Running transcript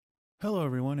Hello,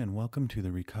 everyone, and welcome to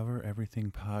the Recover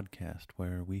Everything podcast,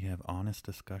 where we have honest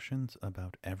discussions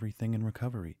about everything in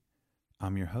recovery.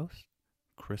 I'm your host,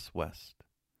 Chris West,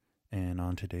 and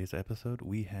on today's episode,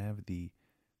 we have the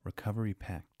Recovery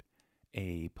Pact,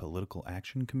 a political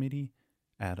action committee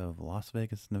out of Las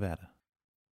Vegas, Nevada.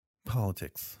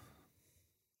 Politics.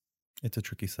 It's a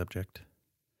tricky subject.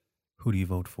 Who do you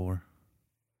vote for?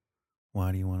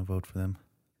 Why do you want to vote for them?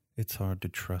 It's hard to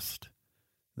trust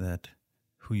that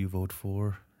who you vote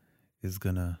for is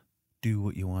gonna do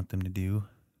what you want them to do.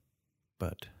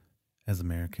 But as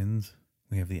Americans,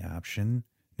 we have the option,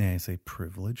 nay, I say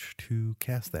privilege, to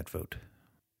cast that vote,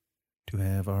 to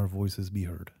have our voices be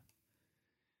heard.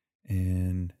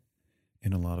 And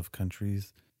in a lot of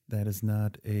countries, that is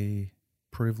not a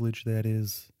privilege that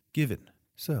is given.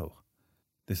 So,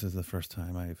 this is the first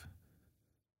time I've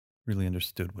really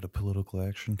understood what a political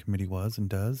action committee was and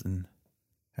does, and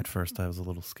at first I was a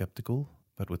little skeptical.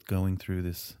 But with going through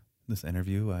this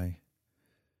interview, I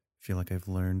feel like I've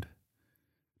learned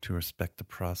to respect the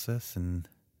process, and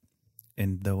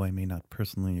though I may not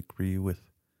personally agree with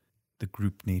the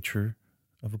group nature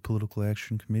of a political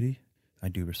action committee, I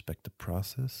do respect the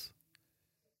process,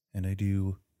 and I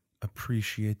do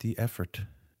appreciate the effort.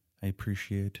 I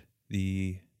appreciate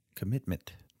the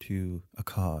commitment to a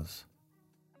cause.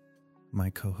 My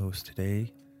co-host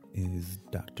today is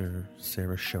Dr.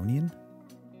 Sarah Shonian.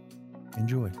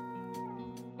 Enjoy.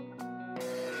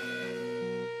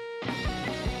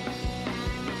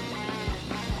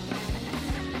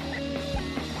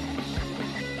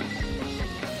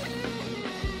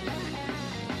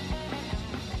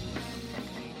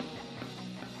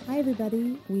 Hi,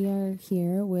 everybody. We are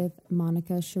here with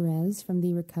Monica Cherez from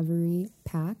the Recovery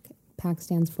PAC. PAC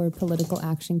stands for Political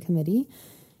Action Committee.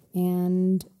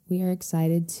 And we are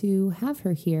excited to have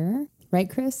her here. Right,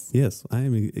 Chris? Yes, I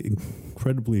am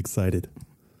incredibly excited.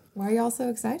 Why are y'all so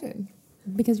excited?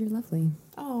 Because you're lovely.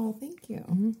 Oh, thank you.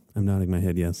 Mm-hmm. I'm nodding my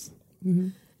head yes. Mm-hmm.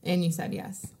 And you said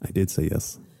yes. I did say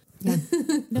yes. Yeah.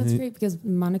 That's great because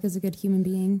Monica's a good human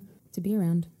being to be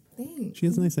around. Thanks. She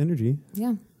has nice energy.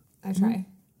 Yeah. I try.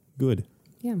 Good.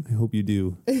 Yeah. I hope you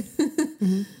do.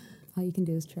 Mm-hmm. All you can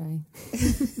do is try.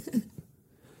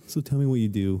 So tell me what you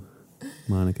do,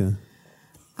 Monica.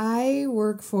 I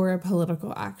work for a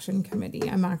political action committee.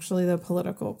 I'm actually the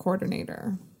political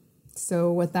coordinator.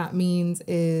 So what that means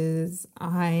is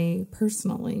I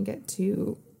personally get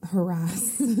to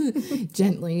harass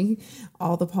gently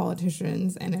all the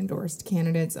politicians and endorsed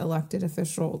candidates, elected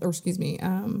officials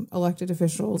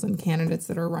and candidates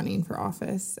that are running for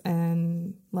office,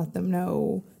 and let them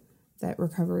know that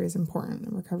recovery is important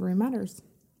and recovery matters.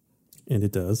 And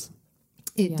it does.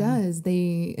 It does.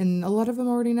 And a lot of them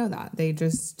already know that.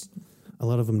 A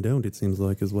lot of them don't, it seems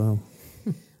like, as well.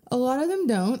 A lot of them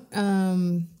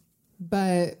don't.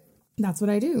 But that's what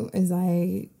I do, is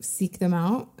I seek them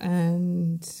out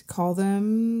and call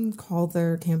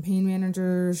their campaign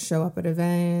managers, show up at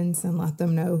events and let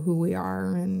them know who we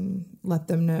are and let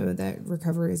them know that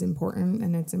recovery is important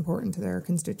and it's important to their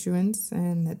constituents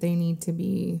and that they need to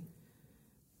be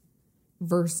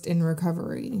versed in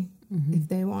recovery if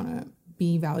they want to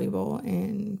be valuable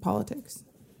in politics.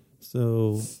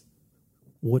 So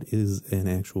what is an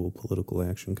actual political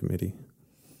action committee?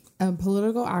 A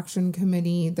political action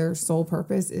committee, their sole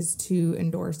purpose is to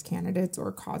endorse candidates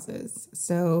or causes.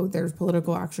 So there's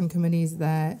political action committees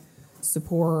that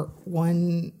support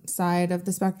one side of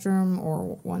the spectrum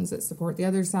or ones that support the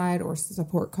other side or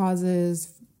support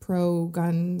causes,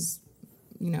 pro-guns,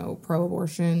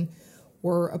 pro-abortion.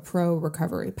 We're a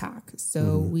pro-recovery PAC.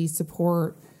 So we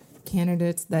support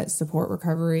candidates that support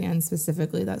recovery and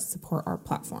specifically that support our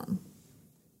platform.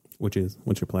 What's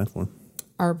your platform?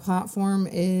 Our platform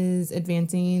is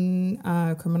advancing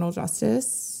criminal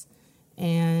justice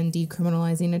and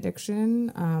decriminalizing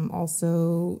addiction,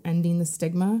 also ending the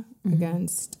stigma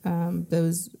against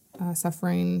those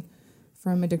suffering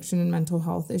from addiction and mental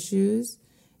health issues,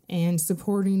 and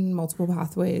supporting multiple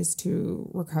pathways to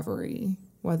recovery,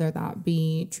 whether that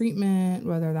be treatment,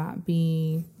 whether that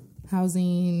be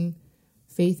housing,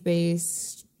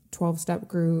 faith-based, 12-step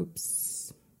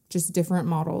groups, just different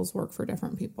models work for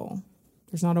different people.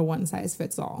 There's not a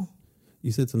one-size-fits-all.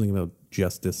 You said something about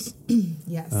justice.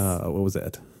 Yes. What was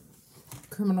that?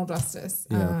 Criminal justice.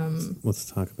 Yeah. Let's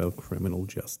talk about criminal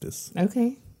justice.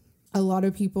 Okay. A lot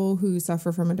of people who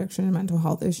suffer from addiction and mental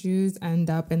health issues end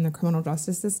up in the criminal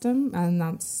justice system, and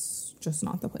that's just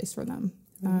not the place for them.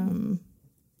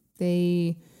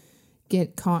 They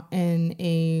get caught in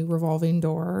a revolving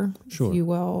door, if you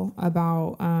will,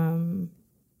 about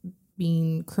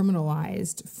being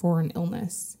criminalized for an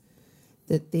illness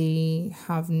that they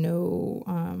have no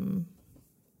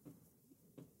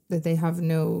that they have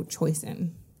no choice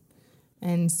in.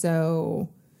 And so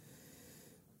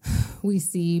we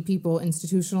see people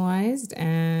institutionalized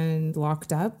and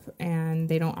locked up, and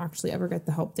they don't actually ever get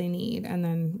the help they need. And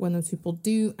then when those people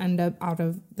do end up out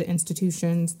of the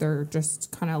institutions, they're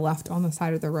just kind of left on the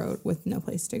side of the road with no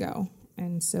place to go.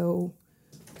 And so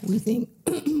we think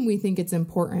it's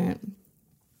important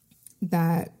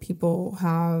that people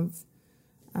have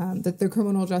that the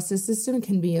criminal justice system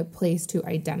can be a place to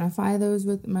identify those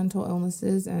with mental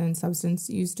illnesses and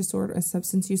substance use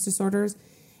disorders,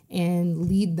 and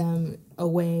lead them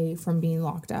away from being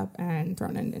locked up and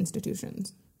thrown into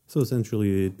institutions. So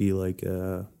essentially, it'd be like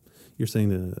you're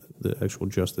saying the actual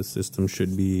justice system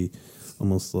should be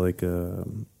almost like a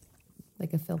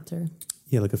filter.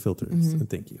 Yeah, like a filter. Mm-hmm.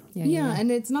 Thank you. Yeah,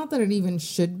 and it's not that it even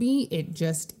should be; it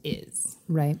just is.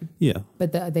 Right. Yeah.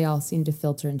 But they all seem to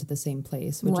filter into the same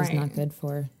place, which is not good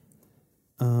for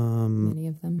many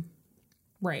of them.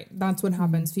 Right. That's what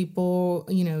happens. People,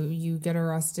 you get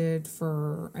arrested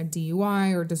for a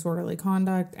DUI or disorderly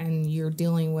conduct, and you're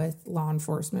dealing with law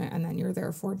enforcement, and then you're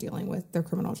therefore dealing with the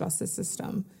criminal justice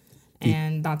system.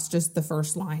 And that's just the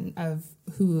first line of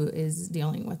who is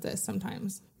dealing with this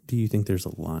sometimes. Do you think there's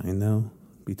a line, though,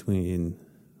 between,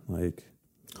 like,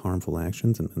 harmful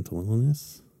actions and mental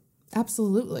illness?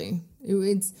 Absolutely.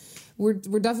 We're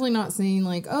definitely not saying,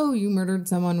 like, oh, you murdered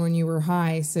someone when you were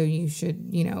high, so you should,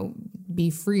 be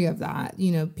free of that.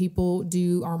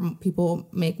 People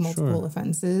make multiple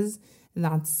offenses.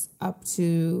 That's up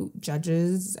to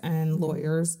judges and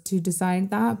lawyers to decide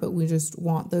that, but we just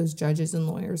want those judges and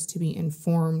lawyers to be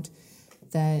informed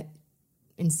that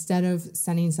instead of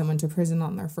sending someone to prison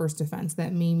on their first offense,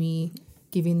 that maybe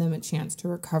giving them a chance to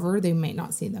recover, they might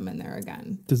not see them in there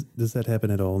again. Does that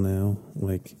happen at all now?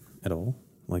 Like, at all?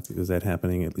 Like, is that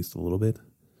happening at least a little bit?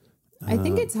 I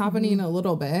think it's happening a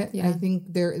little bit. Yeah. I think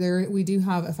we do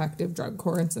have effective drug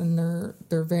courts, and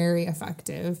they're very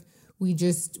effective. We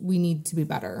need to be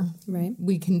better. Right.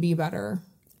 We can be better.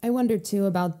 I wonder too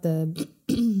about the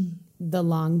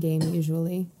long game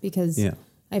usually, because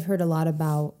I've heard a lot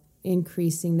about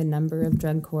increasing the number of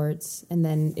drug courts, and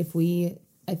then I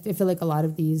feel like a lot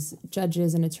of these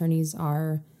judges and attorneys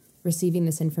are receiving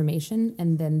this information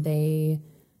and then they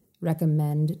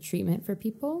recommend treatment for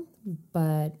people,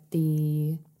 but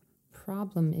the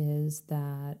problem is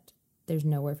that there's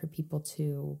nowhere for people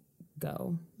to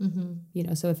go.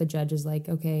 Mm-hmm. So if a judge is like,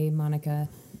 okay, Monica,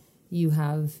 you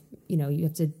have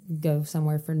to go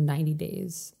somewhere for 90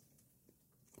 days.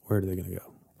 Where are they going to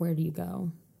go? Where do you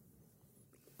go?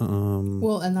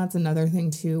 Well, and that's another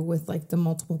thing too with like the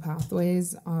multiple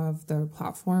pathways of the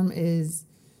platform is,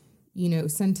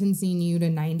 sentencing you to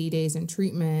 90 days in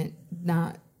treatment.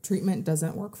 That treatment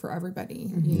doesn't work for everybody.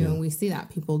 Mm-hmm. We see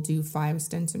that people do 5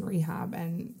 stints in rehab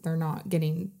and they're not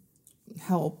getting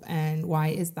help. And why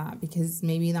is that? Because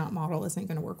maybe that model isn't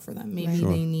going to work for them. Maybe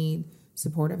they need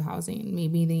supportive housing.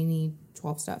 Maybe they need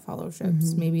 12-step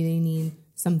fellowships. Mm-hmm. Maybe they need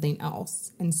something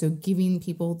else. And so giving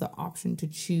people the option to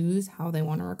choose how they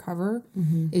want to recover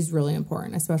is really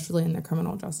important, especially in the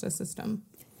criminal justice system.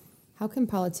 How can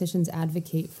politicians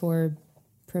advocate for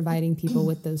providing people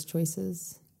with those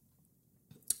choices?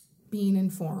 Being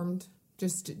informed,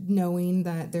 just knowing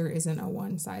that there isn't a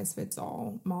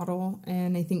one-size-fits-all model.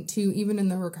 And I think, too, even in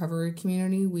the recovery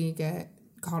community, we get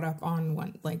caught up on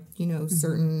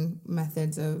certain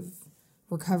methods of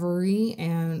recovery,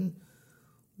 and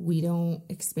we don't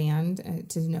expand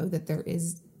to know that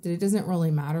it doesn't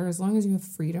really matter. As long as you have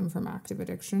freedom from active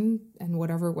addiction and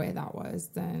whatever way that was,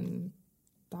 then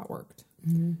that worked.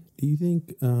 Mm-hmm. Do you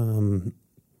think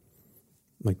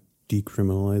like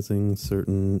decriminalizing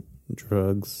certain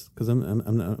drugs, because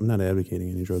I'm not advocating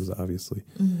any drugs, obviously,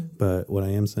 but what I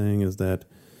am saying is that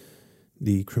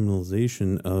the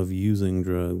criminalization of using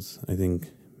drugs, I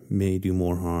think, may do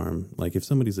more harm. Like if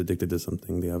somebody's addicted to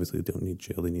something, they obviously don't need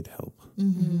jail, they need help.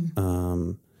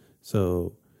 Mm-hmm.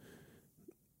 So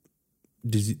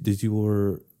does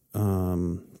your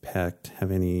pact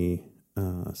have any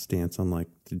stance on like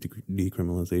the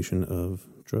decriminalization of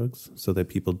drugs so that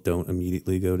people don't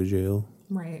immediately go to jail?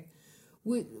 Right.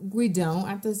 We don't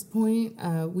at this point.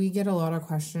 We get a lot of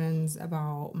questions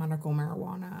about medical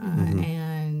marijuana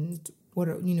and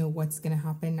what's going to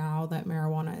happen now that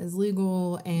marijuana is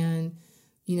legal. And,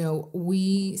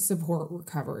 we support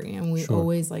recovery, and we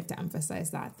always like to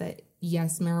emphasize that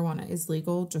yes, marijuana is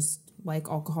legal, just like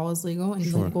alcohol is legal, and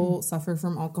people suffer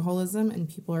from alcoholism and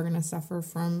people are going to suffer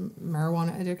from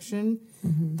marijuana addiction.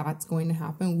 That's going to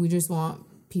happen. We just want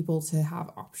people to have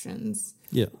options.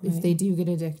 Yeah. If they do get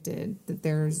addicted, that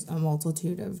there's a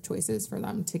multitude of choices for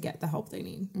them to get the help they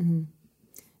need.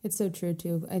 It's so true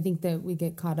too. I think that we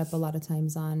get caught up a lot of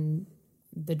times on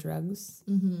the drugs,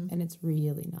 and it's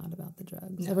really not about the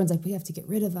drugs. No. Everyone's like, we have to get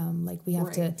rid of them. Like we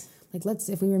have to, like,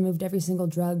 if we removed every single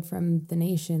drug from the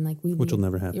nation, like which will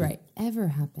never happen. Right. Ever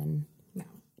happen. No.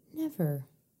 Never.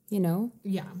 You know?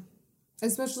 Yeah.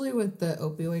 Especially with the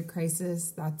opioid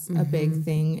crisis, that's a big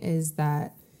thing, is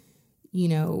that, you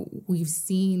know, we've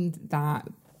seen that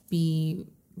be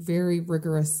very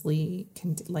rigorously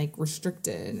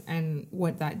restricted, and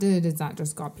what that did is that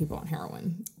just got people on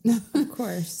heroin. Of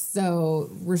course. So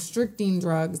restricting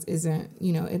drugs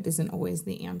isn't always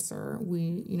the answer.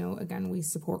 We, again, we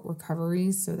support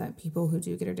recovery so that people who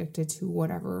do get addicted to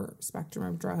whatever spectrum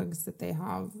of drugs, that they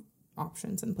have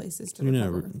options and places to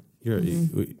recover.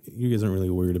 You guys aren't really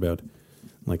worried about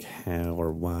like how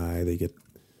or why they get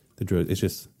the drug. It's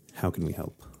just, how can we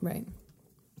help? Right.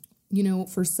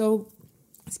 For so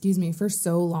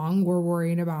long, we're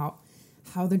worried about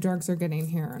how the drugs are getting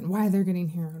here and why they're getting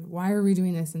here and why are we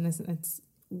doing this and this.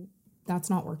 That's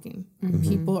not working.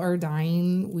 People are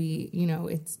dying.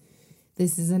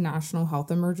 This is a national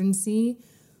health emergency.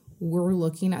 We're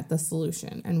looking at the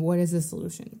solution. And what is the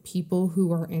solution? People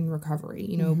who are in recovery.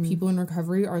 People in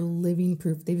recovery are living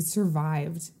proof. They've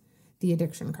survived the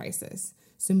addiction crisis.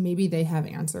 So maybe they have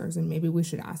answers, and maybe we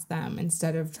should ask them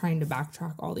instead of trying to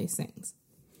backtrack all these things.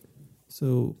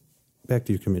 So back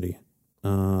to your committee.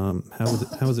 How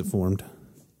is it formed?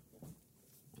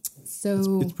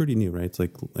 So it's pretty new, right? It's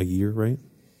like a year, right?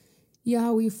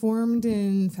 Yeah, we formed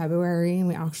in February, and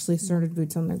we actually started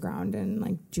boots on the ground in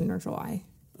like June or July.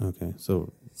 Okay,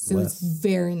 so it's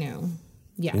very new.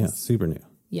 Yes. Yeah, super new.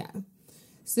 Yeah.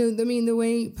 So, the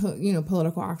way,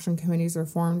 political action committees are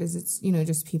formed is it's,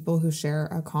 just people who share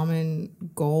a common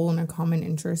goal and a common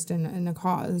interest in a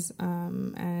cause.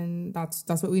 And that's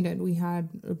what we did. We had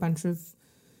a bunch of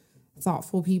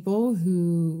thoughtful people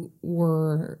who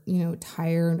were,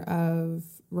 tired of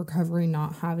recovery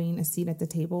not having a seat at the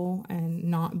table and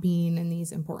not being in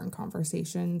these important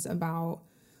conversations about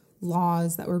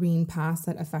laws that were being passed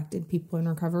that affected people in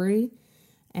recovery.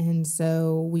 And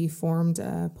so we formed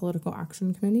a political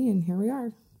action committee, and here we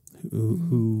are.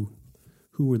 Who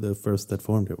were the first that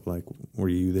formed it? Like, were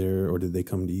you there, or did they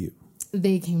come to you?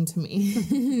 They came to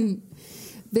me.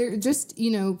 They're just,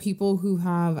 people who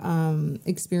have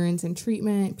experience in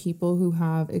treatment, people who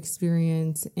have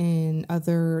experience in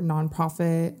other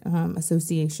nonprofit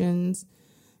associations,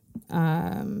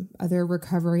 other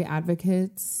recovery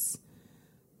advocates.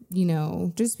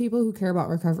 Just people who care about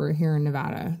recovery here in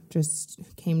Nevada just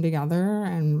came together,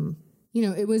 and,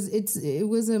 it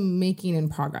was a making in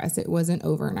progress. It wasn't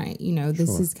overnight.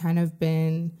 This has kind of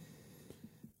been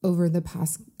over the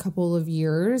past couple of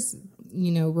years.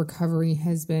 Recovery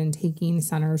has been taking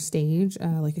center stage,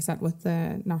 like I said, with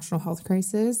the national health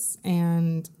crisis,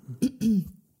 and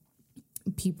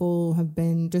people have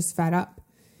been just fed up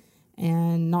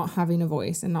and not having a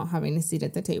voice and not having a seat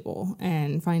at the table.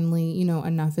 And finally,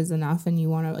 enough is enough, and you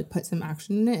want to put some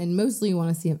action in it. And mostly you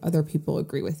want to see if other people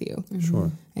agree with you.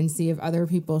 Sure. And see if other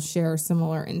people share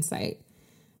similar insight.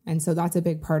 And so that's a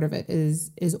big part of it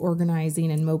is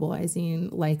organizing and mobilizing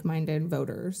like-minded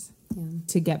voters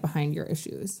to get behind your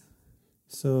issues.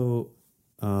 So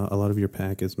a lot of your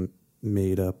PAC is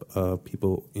made up of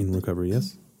people in recovery,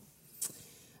 yes?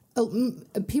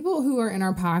 People who are in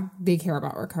our PAC, they care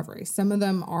about recovery. Some of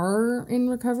them are in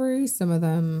recovery. Some of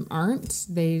them aren't.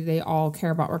 They all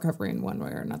care about recovery in one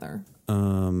way or another.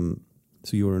 So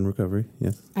you are in recovery,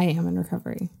 yes? I am in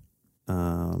recovery.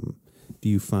 Do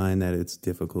you find that it's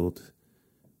difficult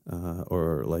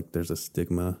or like there's a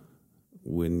stigma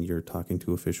when you're talking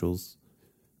to officials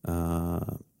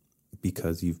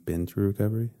because you've been through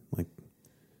recovery? Like,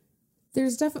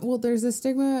 there's a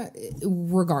stigma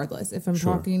regardless if I'm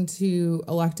talking to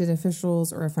elected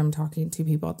officials or if I'm talking to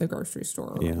people at the grocery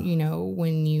store. Yeah.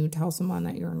 When you tell someone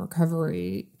that you're in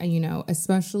recovery,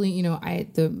 especially,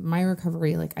 my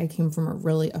recovery, like I came from a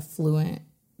really affluent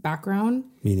background.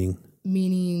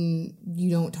 Meaning you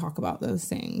don't talk about those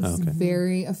things. Oh, okay.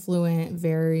 Very affluent,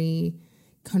 very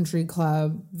country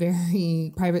club,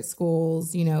 very private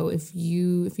schools. If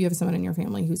you have someone in your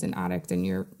family who's an addict,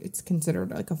 and it's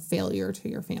considered like a failure to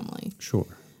your family. Sure.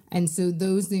 And so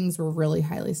those things were really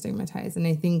highly stigmatized. And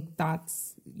I think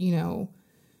that's,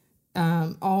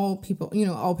 all people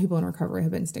in recovery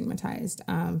have been stigmatized.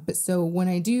 But so when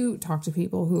I do talk to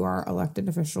people who are elected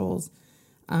officials,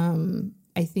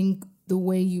 I think the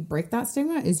way you break that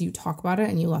stigma is you talk about it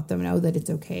and you let them know that it's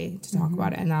okay to talk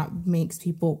about it. And that makes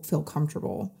people feel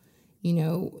comfortable,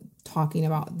 talking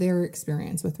about their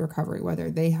experience with recovery, whether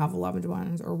they have loved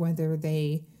ones or whether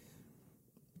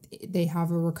they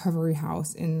have a recovery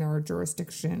house in their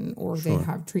jurisdiction or they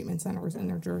have treatment centers in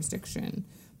their jurisdiction.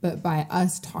 But by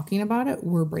us talking about it,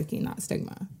 we're breaking that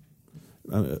stigma.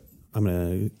 I'm going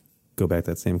to go back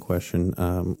to that same question.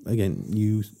 Again,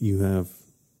 you're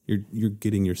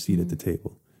getting your seat at the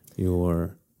table.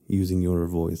 You're using your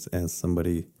voice as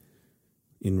somebody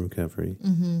in recovery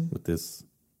with this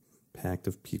pact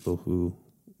of people who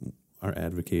are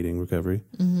advocating recovery.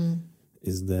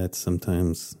 Is that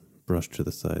sometimes brushed to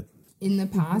the side? In the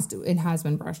past, it has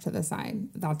been brushed to the side.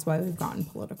 That's why we've gotten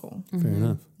political. Fair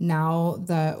enough. Now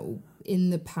that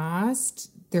in the past,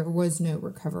 there was no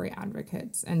recovery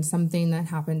advocates. And something that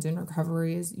happens in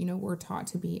recovery is, we're taught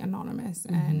to be anonymous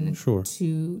and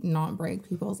to not break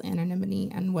people's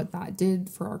anonymity. And what that did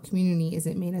for our community is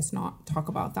it made us not talk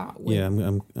about that with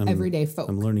I'm everyday folk.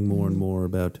 I'm learning more and more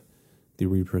about the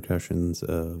repercussions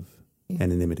of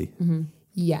anonymity.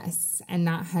 Yes. And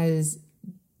that has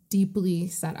deeply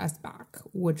set us back,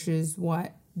 which is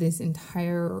what this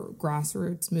entire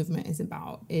grassroots movement is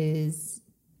about, is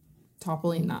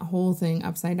toppling that whole thing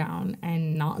upside down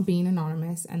and not being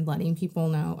anonymous and letting people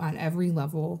know at every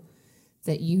level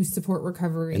that you support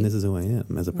recovery. And this is who I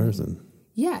am as a person.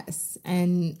 Yes.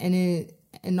 And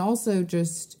also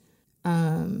just,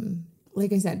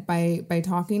 like I said, by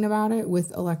talking about it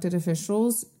with elected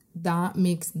officials, that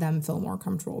makes them feel more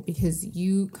comfortable because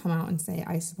you come out and say,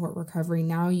 I support recovery.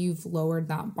 Now you've lowered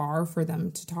that bar for them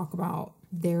to talk about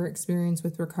their experience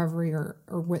with recovery or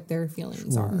what their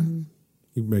feelings are.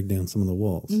 You break down some of the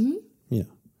walls. Yeah.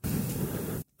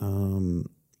 Can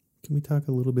we talk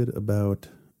a little bit about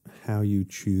how you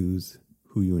choose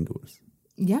who you endorse?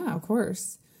 Yeah, of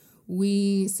course.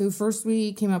 First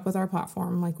we came up with our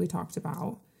platform like we talked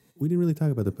about. We didn't really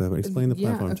talk about the platform. Explain the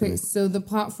platform to me. So the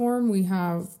platform, we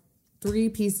have 3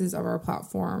 pieces of our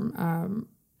platform.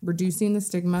 Reducing the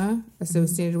stigma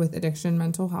associated with addiction,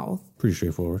 mental health. Pretty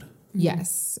straightforward.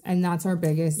 Yes. And that's our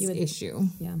biggest issue.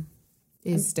 Yeah.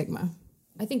 Is stigma.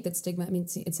 I think that stigma,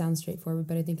 it sounds straightforward,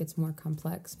 but I think it's more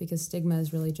complex because stigma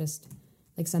is really just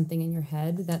like something in your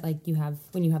head that like you have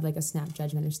when you have like a snap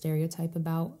judgment or stereotype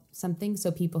about something.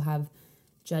 So people have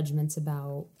judgments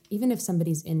about, even if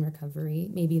somebody's in recovery,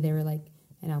 maybe they were like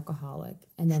an alcoholic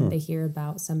and then they hear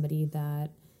about somebody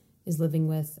that is living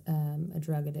with a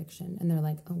drug addiction and they're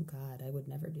like, oh God, I would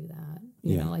never do that.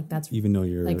 You know, like that's even though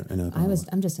you're like, an alcoholic.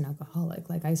 I'm just an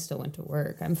alcoholic. Like I still went to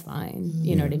work. I'm fine.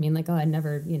 You know what I mean? Like, oh, I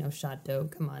never, shot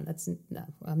dope. Come on.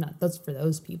 I'm not, that's for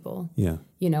those people. Yeah.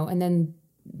 And then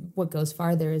what goes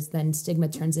farther is then stigma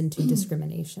turns into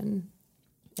discrimination.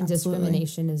 And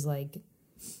discrimination is like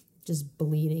just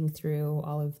bleeding through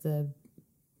all of the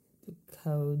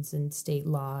codes and state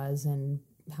laws and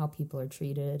how people are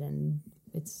treated, and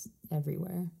it's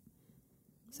everywhere.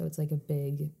 So it's like a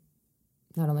big,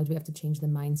 not only do we have to change the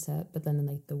mindset, but then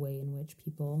like the way in which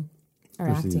people are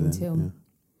acting too.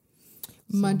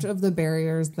 Yeah. Much of the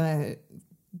barriers that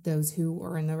those who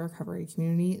are in the recovery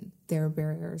community, their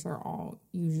barriers are all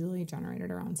usually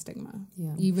generated around stigma.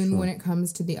 Yeah. Even when it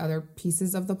comes to the other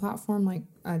pieces of the platform, like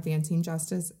advancing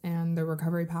justice and the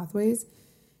recovery pathways,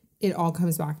 it all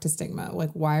comes back to stigma.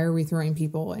 Like, why are we throwing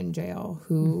people in jail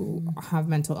who have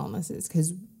mental illnesses?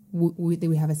 Because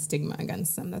we have a stigma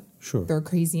against them that they're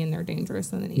crazy and they're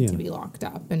dangerous and they need to be locked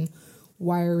up. And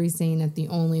why are we saying that the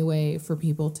only way for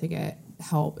people to get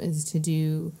help is to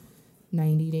do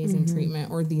 90 days in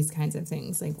treatment or these kinds of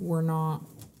things? Like, we're not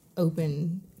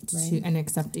open to and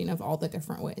accepting of all the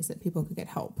different ways that people could get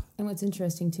help. And what's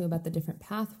interesting too about the different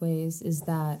pathways is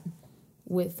that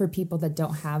for people that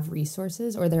don't have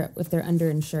resources, or if they're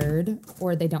underinsured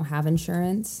or they don't have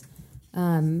insurance,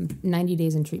 90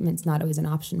 days in treatment is not always an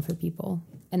option for people.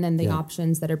 And then the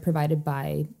options that are provided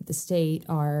by the state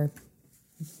are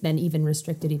then even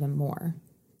restricted even more,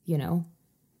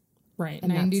 Right.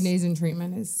 And 90 days in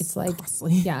treatment is like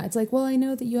costly. Yeah. It's like, well, I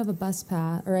know that you have a bus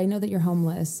pass, or I know that you're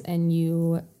homeless and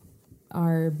you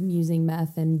are using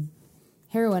meth and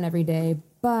heroin every day,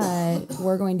 but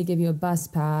we're going to give you a bus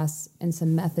pass and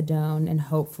some methadone, and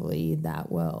hopefully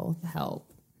that will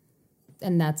help.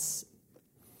 And that's...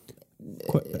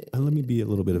 let me be a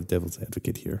little bit of devil's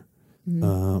advocate here.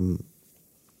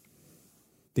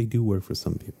 They do work for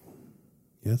some people.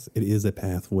 Yes, it is a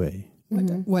pathway.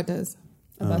 What does?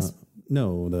 A bus?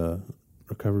 No, the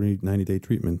recovery 90-day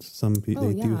treatments. Some people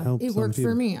they do help. It worked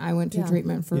for me. I went to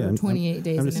treatment for 28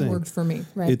 days, and it worked for me.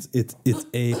 Right. It's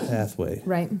a pathway.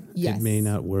 Right. Yes. It may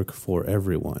not work for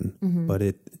everyone, but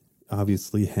it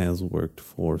obviously has worked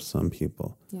for some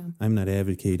people. Yeah. I'm not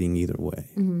advocating either way.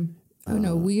 Oh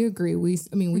no, we agree. We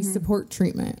support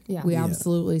treatment. Yeah. We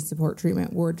absolutely support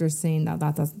treatment. We're just saying that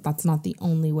that's not the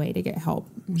only way to get help.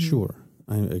 Sure.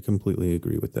 I completely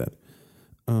agree with that.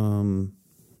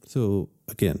 So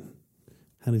again,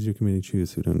 how does your committee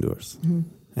choose who to endorse?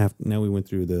 Now we went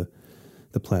through the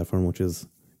platform, which is,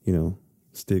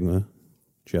 stigma,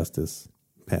 justice,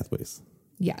 pathways.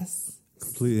 Yes.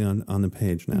 Completely on the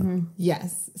page now.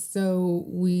 Yes. So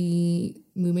we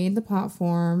made the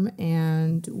platform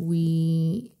and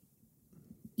we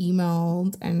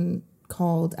emailed and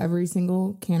called every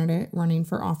single candidate running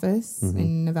for office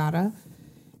in Nevada.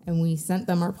 And we sent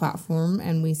them our platform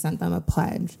and we sent them a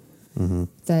pledge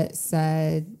that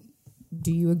said,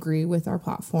 do you agree with our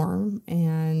platform?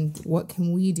 And what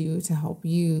can we do to help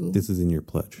you? This is in your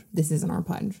pledge. This is in our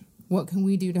pledge. What can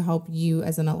we do to help you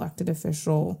as an elected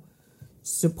official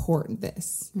support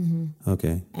this?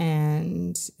 Okay.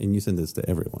 And you send this to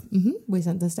everyone. we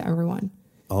sent this to everyone.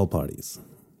 All parties.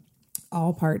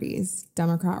 All parties.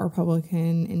 Democrat,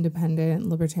 Republican, Independent,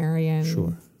 Libertarian.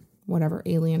 Sure. Whatever,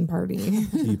 alien party.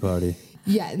 Tea party.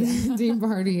 Yeah, the Tea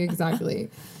Party, exactly.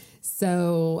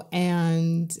 So,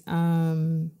 and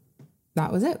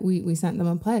that was it. We sent them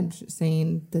a pledge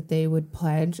saying that they would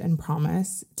pledge and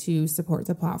promise to support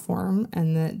the platform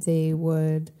and that they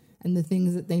would, and the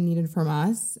things that they needed from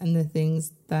us and the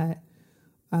things that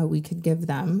we could give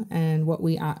them and what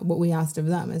we asked of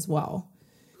them as well.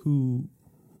 Who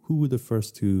were the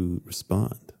first to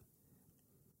respond?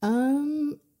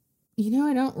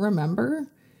 I don't remember,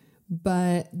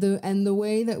 but the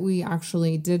way that we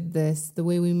actually did this, the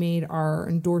way we made our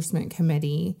endorsement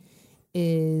committee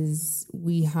is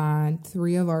we had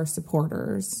 3 of our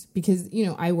supporters because,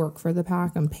 I work for the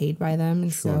PAC, I'm paid by them.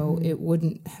 And so it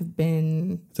wouldn't have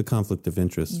been. It's a conflict of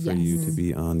interest for you to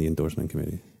be on the endorsement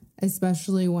committee.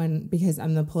 Especially because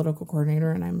I'm the political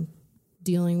coordinator and I'm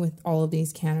dealing with all of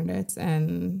these candidates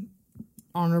and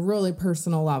on a really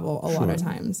personal level a lot of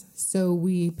times. So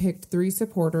we picked 3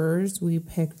 supporters. We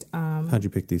picked... How'd you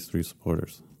pick these 3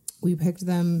 supporters? We picked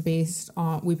them based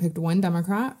on... We picked 1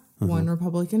 Democrat, 1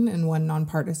 Republican, and 1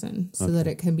 nonpartisan so that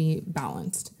it can be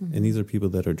balanced. And these are people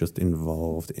that are just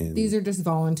involved in... These are just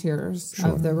volunteers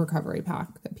of the Recovery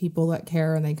PAC, that people that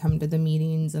care and they come to the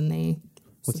meetings and they...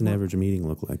 What's an average meeting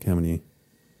look like? How many?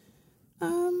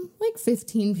 Like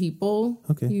 15 people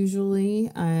usually,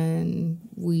 and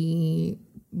we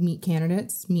meet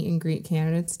and greet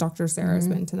candidates. Dr. Sarah's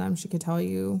been to them. She could tell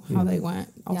you how they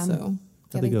went also.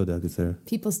 How'd they go, Dr. Sarah?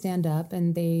 People stand up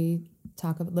and they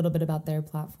talk a little bit about their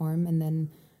platform and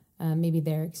then maybe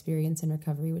their experience in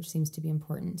recovery, which seems to be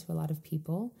important to a lot of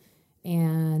people.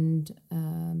 And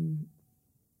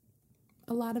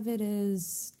a lot of it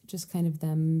is just kind of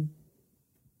them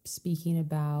speaking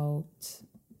about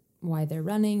why they're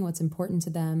running, what's important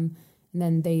to them, and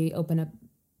then they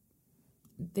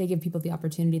give people the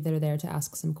opportunity that are there to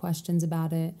ask some questions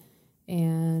about it,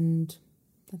 and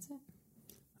that's it.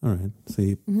 All right. So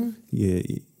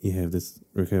you have this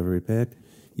recovery pact.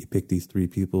 You pick these 3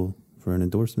 people for an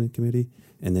endorsement committee,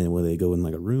 and then they go in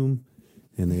like a room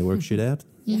and they work shit out?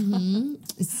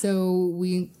 So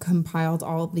we compiled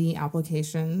all the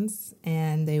applications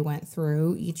and they went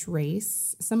through each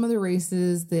race. Some of the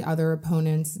races, the other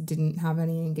opponents didn't have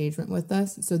any engagement with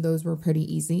us, so those were pretty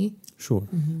easy. Sure.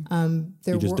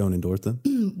 You just don't endorse them?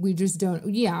 We just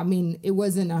don't. Yeah, I mean, it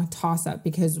wasn't a toss-up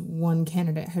because one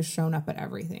candidate has shown up at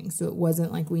everything. So it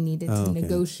wasn't like we needed to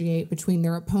negotiate between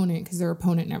their opponent because their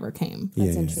opponent never came.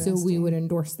 That's interesting. So we would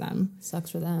endorse them. Sucks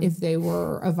for them. If they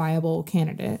were a viable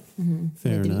candidate.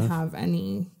 Fair enough. Didn't have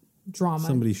any drama.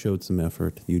 Somebody showed some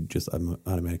effort. You just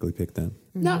automatically pick them.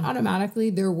 Not automatically.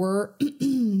 There were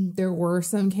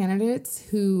some candidates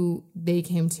who they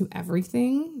came to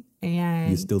everything and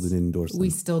you still didn't endorse them.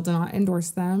 We still did not endorse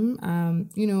them.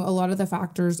 A lot of the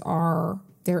factors are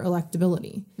their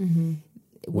electability.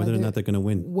 Whether or not they're going to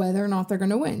win. Whether or not they're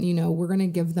going to win. We're going to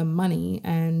give them money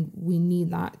and we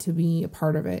need that to be a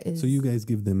part of it. So you guys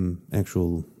give them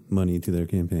actual money to their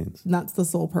campaigns? That's the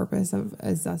sole purpose of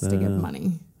us to give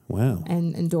money. Wow.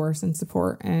 And endorse and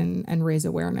support and raise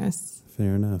awareness.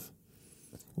 Fair enough.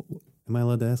 Am I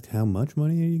allowed to ask how much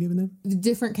money are you giving them? The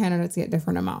different candidates get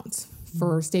different amounts.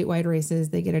 For statewide races,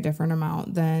 they get a different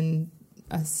amount than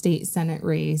a state Senate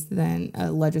race, than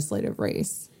a legislative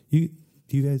race. You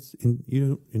guys you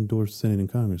don't endorse Senate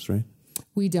and Congress, right?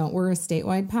 We don't. We're a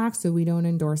statewide PAC, so we don't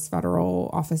endorse federal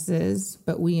offices,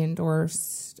 but we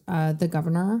endorse the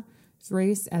governor's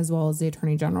race as well as the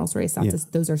attorney general's race.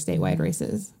 Those are statewide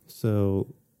races.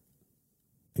 So,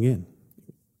 again,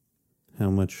 how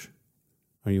much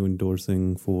are you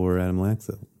endorsing for Adam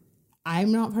Laxalt?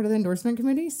 I'm not part of the endorsement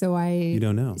committee, You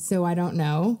don't know. So I don't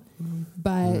know,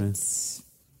 but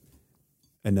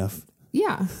enough.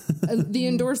 Yeah, the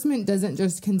endorsement doesn't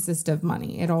just consist of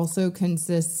money. It also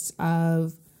consists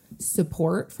of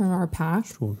support from our PAC.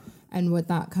 Sure. And what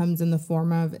that comes in the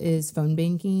form of is phone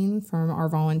banking from our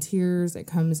volunteers. It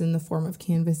comes in the form of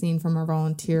canvassing from our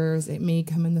volunteers. It may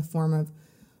come in the form of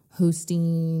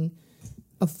hosting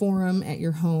a forum at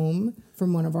your home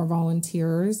from one of our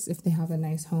volunteers if they have a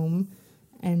nice home,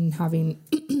 and having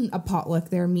a potluck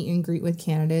there, meet and greet with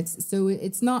candidates. So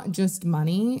it's not just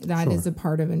money that is a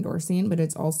part of endorsing, but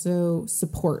it's also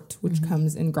support, which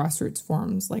comes in grassroots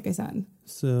forms, like I said.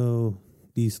 So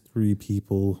these three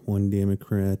people, one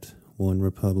Democrat, one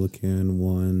Republican,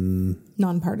 one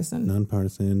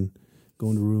Nonpartisan, go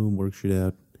in the room, work shit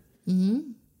out,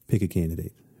 pick a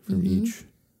candidate from each.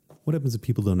 What happens if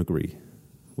people don't agree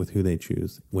with who they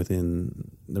choose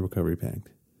within the Recovery Pact?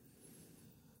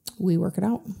 We work it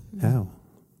out. How?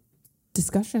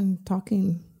 Discussion,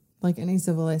 talking, like any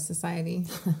civilized society.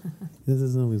 This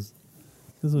is always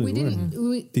We didn't.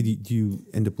 Do you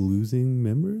end up losing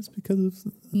members because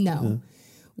of? No.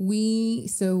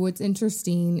 So what's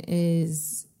interesting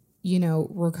is,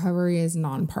 recovery is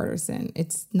nonpartisan.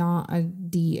 It's not a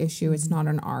D issue. It's not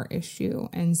an R issue.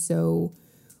 And so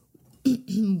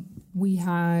we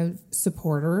have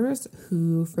supporters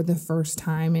who, for the first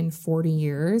time in 40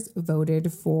 years,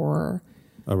 voted for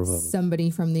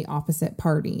somebody from the opposite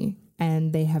party.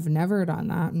 And they have never done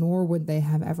that, nor would they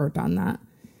have ever done that,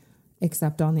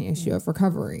 except on the issue of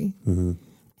recovery. Mm-hmm.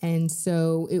 And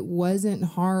so it wasn't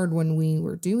hard when we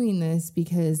were doing this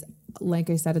because, like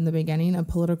I said in the beginning, a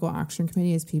political action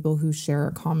committee is people who share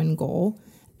a common goal.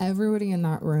 Everybody in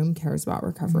that room cares about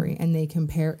recovery, and they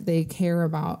care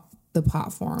about the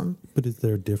platform. But is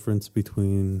there a difference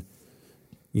between,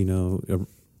 a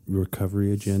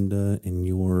recovery agenda and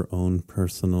your own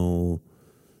personal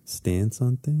stance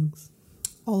on things?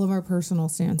 All of our personal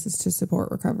stance is to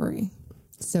support recovery.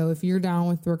 So if you're down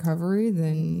with recovery,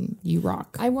 then you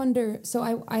rock. I wonder, so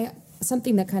I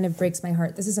something that kind of breaks my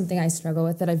heart, this is something I struggle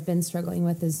with, that I've been struggling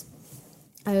with, is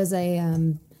I was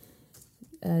a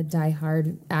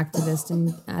diehard activist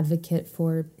and advocate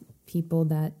for people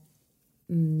that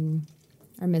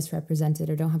are misrepresented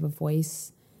or don't have a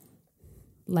voice,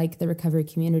 like the recovery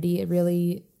community. It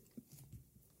really,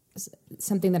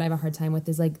 something that I have a hard time with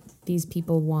is like, these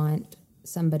people want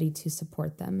somebody to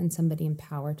support them and somebody in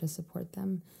power to support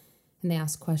them. And they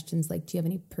ask questions like, do you have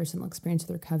any personal experience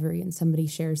with recovery? And somebody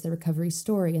shares their recovery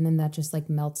story, and then that just like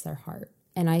melts their heart.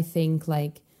 And I think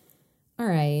like, all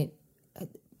right,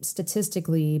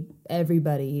 statistically,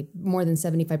 everybody, more than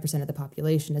 75% of the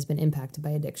population has been impacted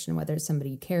by addiction, whether it's somebody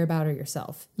you care about or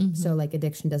yourself. Mm-hmm. So like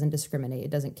addiction doesn't discriminate.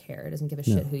 It doesn't care. It doesn't give a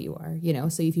shit who you are,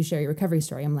 So if you share your recovery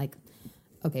story, I'm like,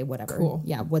 okay, whatever. Cool.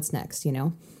 Yeah. What's next,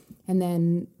 And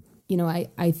then,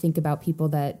 I think about people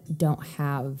that don't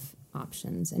have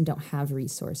options and don't have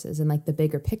resources and like the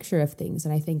bigger picture of things.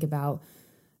 And I think about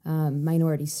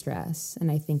minority stress, and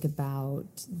I think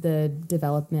about the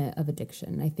development of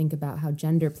addiction. I think about how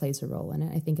gender plays a role in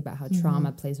it. I think about how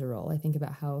trauma plays a role. I think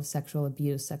about how sexual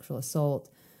abuse, sexual assault,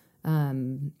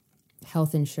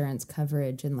 health insurance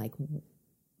coverage, and like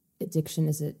addiction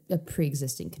is a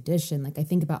pre-existing condition. Like I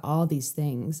think about all these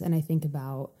things, and I think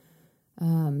about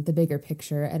the bigger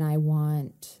picture, and I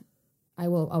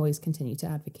will always continue to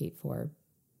advocate for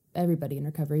everybody in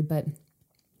recovery, but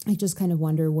I just kind of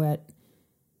wonder what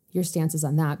your stance is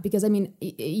on that, because I mean,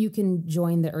 you can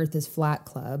join the Earth is Flat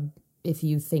Club if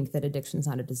you think that addiction is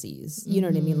not a disease. You know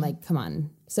what I mean? Like, come on.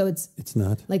 So it's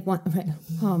not like one, right?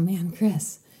 Oh man,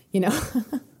 Chris,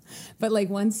 but like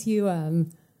once you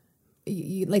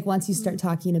once you start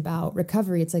talking about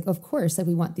recovery, it's like, of course, like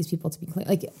we want these people to be clean.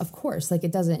 Like, of course, like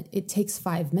it takes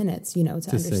 5 minutes, to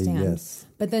understand. Say yes.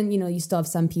 But then, you still have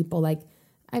some people, like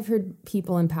I've heard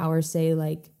people in power say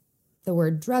like the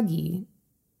word druggie,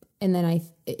 and then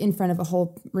in front of a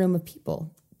whole room of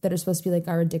people that are supposed to be like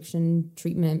our addiction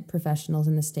treatment professionals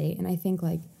in the state. And I think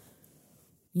like,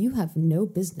 you have no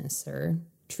business, sir,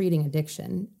 treating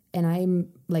addiction. And I'm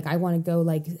like, I want to go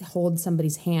like hold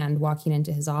somebody's hand walking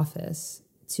into his office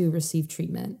to receive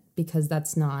treatment, because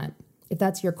that's not, if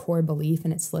that's your core belief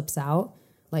and it slips out,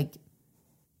 like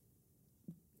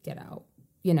get out,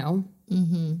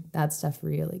 Mm-hmm. That stuff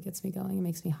really gets me going. It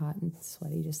makes me hot and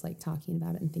sweaty just like talking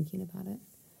about it and thinking about it,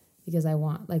 because I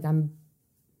want, like, I'll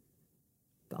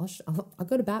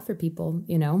go to bat for people,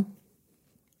 And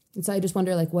so I just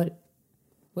wonder like what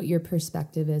your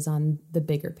perspective is on the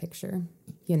bigger picture,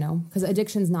 because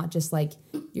addiction's not just like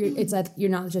you're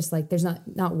not just like, there's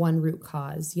not one root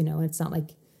cause, it's not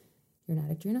like you're an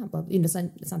addict, you're not,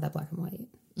 it's not that black and white.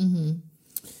 Mm-hmm.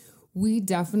 We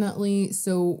definitely,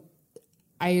 so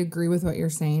I agree with what you're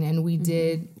saying. And we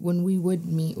did, when we would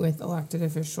meet with elected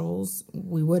officials,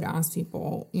 we would ask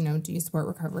people, you know, do you support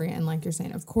recovery? And like you're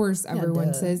saying, of course,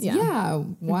 everyone says, yeah,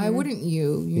 why wouldn't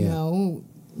you? You know,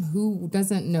 who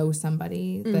doesn't know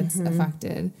somebody that's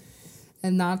affected?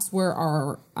 And that's where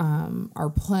our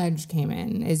pledge came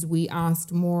in, is we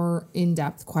asked more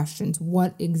in-depth questions.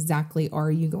 What exactly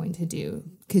are you going to do?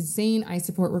 Because saying I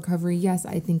support recovery, yes,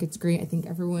 I think it's great. I think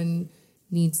everyone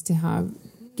needs to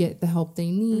get the help they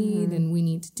need, and we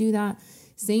need to do that.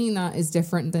 Saying that is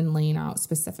different than laying out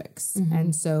specifics.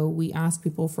 And so we asked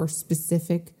people for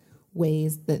specific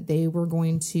ways that they were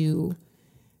going to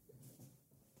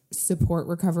support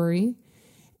recovery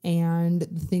and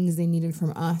the things they needed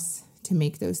from us to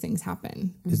make those things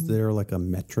happen. Is there like a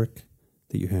metric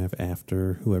that you have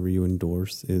after whoever you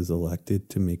endorse is elected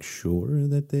to make sure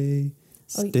that they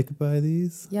stick by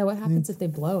these? Yeah, what happens if they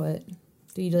blow it?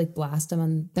 Do you like blast them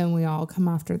on? Then we all come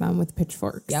after them with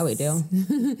pitchforks. Yeah, we do.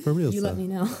 For real. You let me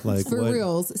know. Like For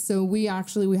reals. So we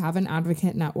have an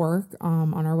advocate network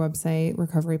on our website,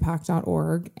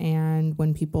 recoverypack.org. And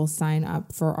when people sign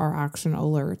up for our action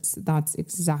alerts, that's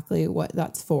exactly what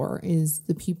that's for, is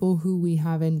the people who we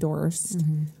have endorsed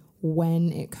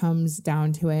when it comes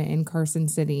down to it in Carson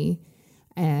City.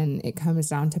 And it comes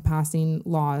down to passing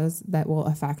laws that will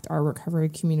affect our recovery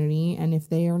community. And if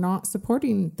they are not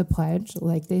supporting the pledge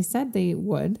like they said they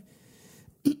would,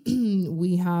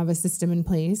 we have a system in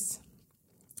place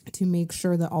to make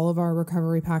sure that all of our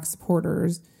Recovery PAC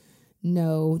supporters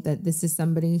know that this is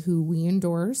somebody who we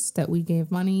endorsed, that we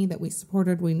gave money, that we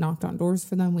supported, we knocked on doors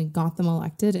for them, we got them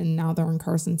elected, and now they're in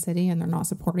Carson City and they're not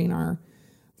supporting our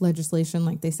legislation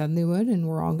like they said they would, and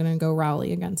we're all going to go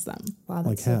rally against them. Wow,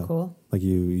 that's so cool. Like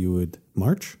you would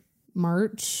march,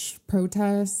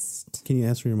 protest. Can you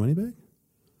ask for your money back?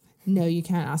 No, you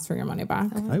can't ask for your money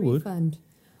back. I would. Refund.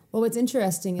 Well, what's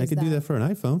interesting is I could do that for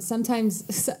an iPhone. Sometimes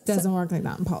doesn't work like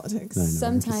that in politics. No,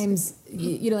 sometimes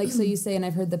you know, like, so you say, and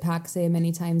I've heard the PAC say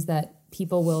many times, that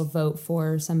people will vote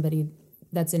for somebody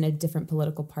that's in a different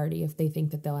political party if they think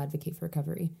that they'll advocate for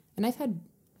recovery. And I've had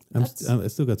I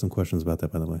still got some questions about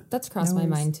that, by the way. That's crossed my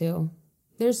mind too.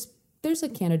 There's a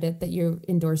candidate that you're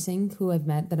endorsing who I've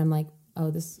met that I'm like,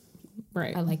 oh, this,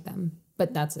 right, I like them,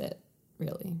 but that's it,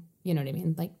 really. You know what I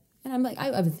mean? Like, and I'm like,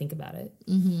 I would think about it.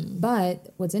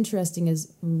 But what's interesting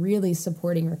is really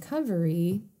supporting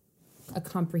recovery, a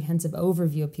comprehensive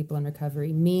overview of people in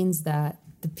recovery, means that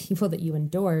the people that you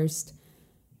endorsed,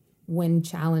 when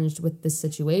challenged with this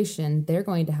situation, they're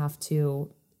going to have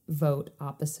to vote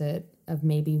opposite of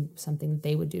maybe something that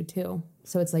they would do too.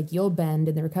 So it's like you'll bend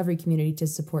in the recovery community to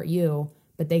support you,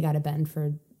 but they got to bend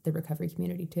for the recovery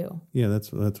community too. Yeah,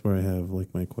 that's where I have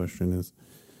like my question is,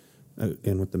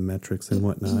 again, with the metrics and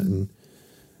whatnot, and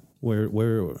where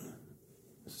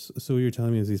so what you're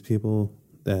telling me is these people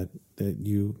that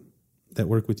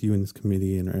work with you in this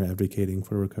committee and are advocating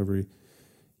for recovery,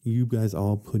 you guys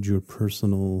all put your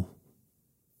personal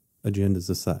agendas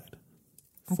aside.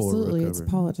 Absolutely, it's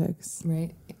politics,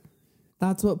 right?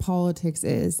 That's what politics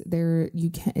is.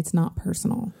 It's not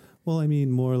personal. Well, I mean,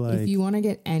 more like, if you want to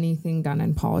get anything done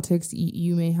in politics,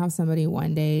 you may have somebody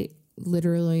one day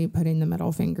literally putting the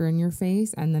middle finger in your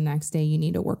face, and the next day you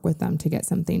need to work with them to get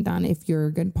something done. If you're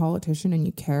a good politician and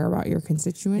you care about your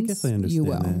constituents, I guess I understand you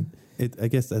will. That. I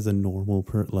guess as a normal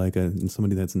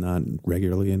somebody that's not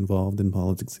regularly involved in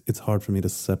politics, it's hard for me to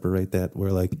separate that.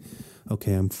 Where like,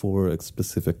 okay, I'm for a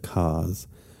specific cause,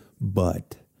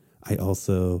 but I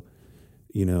also,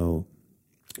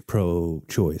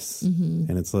 pro-choice,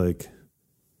 and it's like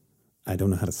I don't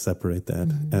know how to separate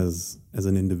that as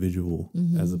an individual,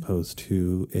 as opposed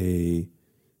to a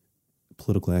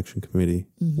political action committee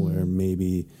where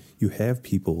maybe you have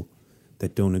people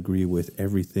that don't agree with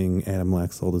everything Adam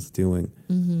Laxalt is doing,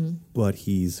 but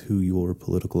he's who your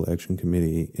political action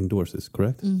committee endorses,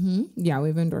 correct? Yeah,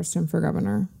 we've endorsed him for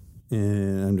governor.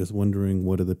 And I'm just wondering,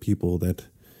 what are the people that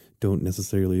don't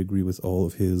necessarily agree with all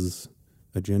of his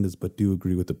agendas, but do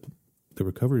agree with the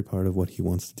recovery part of what he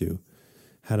wants to do?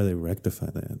 How do they rectify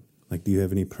that? Like, do you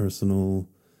have any personal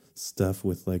stuff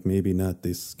with, like, maybe not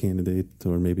this candidate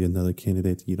or maybe another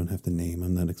candidate you don't have to name?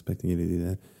 I'm not expecting you to do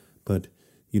that. But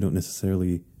you don't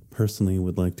necessarily personally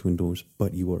would like to endorse,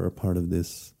 but you are a part of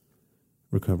this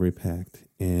recovery pact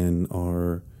and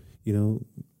are,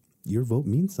 your vote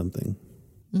means something.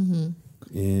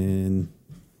 And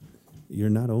you're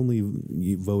not only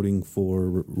voting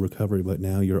for recovery, but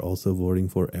now you're also voting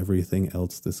for everything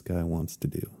else this guy wants to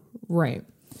do. Right.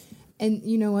 And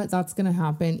you know what? That's going to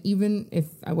happen. Even if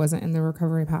I wasn't in the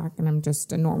recovery pack and I'm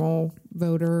just a normal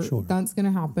voter. Sure. That's going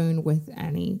to happen with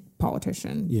any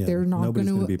politician. Yeah, They're not nobody's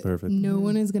going gonna be perfect. No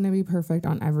one is going to be perfect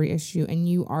on every issue. And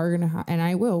you are going to have, and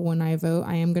I will, when I vote,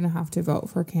 I am going to have to vote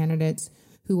for candidates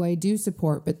who I do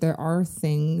support, but there are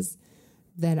things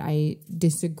that I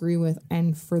disagree with.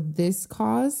 And for this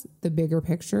cause, the bigger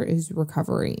picture is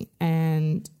recovery.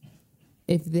 And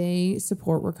if they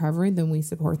support recovery, then we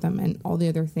support them. And all the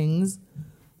other things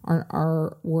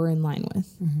we're in line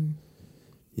with. Mm-hmm.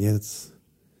 Yeah, it's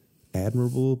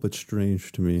admirable but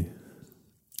strange to me.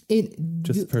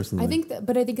 Just personally. I think that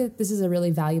this is a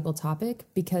really valuable topic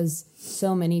because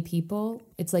so many people,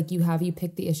 it's like you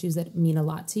pick the issues that mean a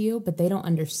lot to you, but they don't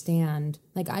understand.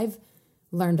 Like I've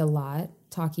learned a lot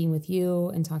talking with you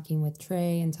and talking with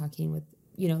Trey and talking with,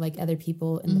 like other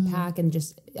people in the PAC and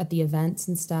just at the events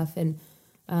and stuff. And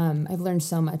I've learned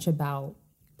so much about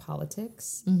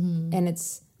politics and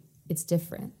it's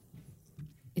different.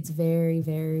 It's very,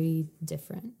 very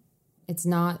different. It's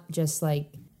not just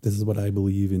like, this is what I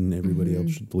believe, and everybody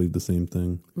else should believe the same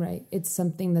thing. Right. It's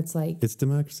something that's like... It's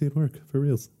democracy at work, for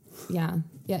reals. Yeah.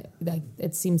 Yeah. Like,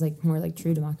 it seems like more like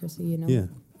true democracy, Yeah.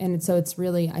 And so it's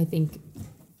really, I think,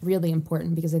 really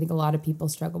important because I think a lot of people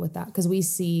struggle with that because we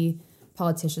see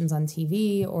politicians on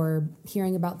TV or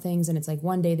hearing about things and it's like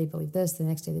one day they believe this, the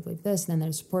next day they believe this, and then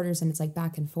there's supporters and it's like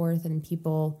back and forth and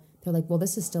people... They're like, well,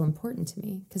 this is still important to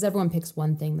me because everyone picks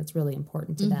one thing that's really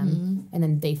important to them and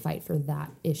then they fight for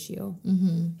that issue.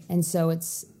 And so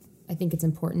I think it's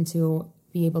important to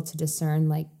be able to discern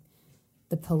like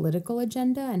the political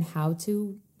agenda and how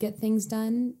to get things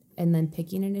done and then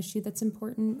picking an issue that's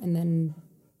important and then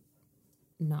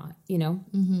not,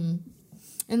 And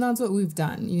that's what we've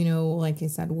done. Like I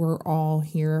said, we're all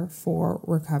here for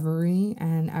recovery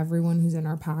and everyone who's in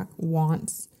our PAC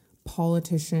wants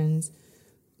politicians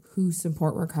who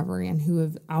support recovery and who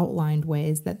have outlined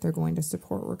ways that they're going to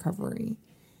support recovery.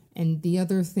 And the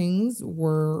other things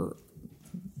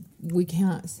we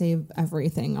can't save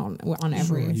everything on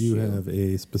every issue. You have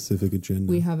a specific agenda.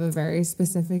 We have a very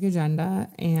specific agenda,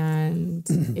 and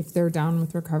if they're down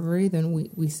with recovery, then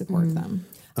we support them.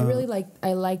 I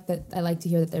like to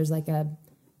hear that there's like a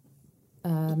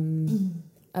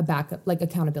backup, like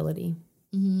accountability.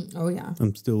 Oh yeah.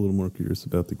 I'm still a little more curious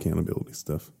about the accountability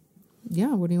stuff.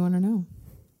 Yeah, what do you want to know?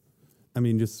 I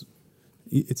mean,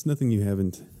 it's nothing you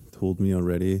haven't told me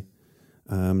already.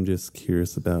 I'm just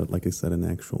curious about, like I said, an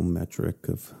actual metric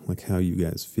of like how you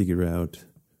guys figure out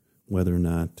whether or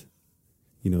not,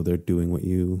 they're doing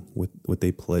what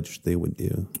they pledged they would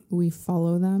do. We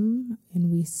follow them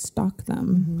and we stalk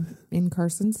them in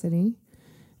Carson City,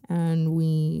 and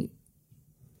we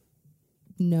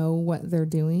know what they're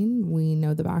doing. We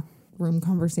know the backroom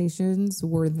conversations.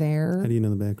 We're there. How do you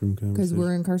know the backroom conversations? Because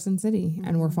we're in Carson City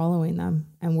and we're following them,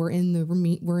 and we're in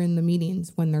the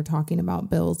meetings when they're talking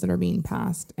about bills that are being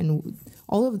passed, and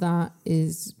all of that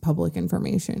is public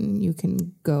information. You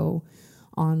can go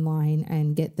online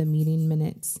and get the meeting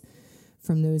minutes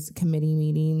from those committee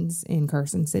meetings in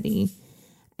Carson City,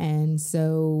 and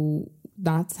so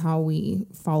that's how we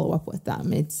follow up with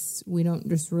them. We don't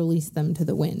just release them to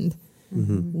the wind.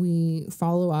 We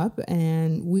follow up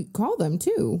and we call them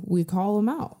too. We call them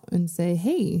out and say,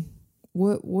 hey,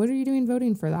 what are you doing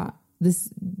voting for that? This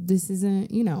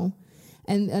isn't,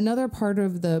 And another part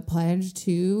of the pledge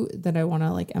too that I want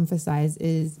to like emphasize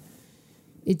is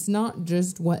it's not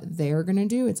just what they're going to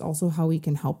do. It's also how we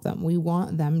can help them. We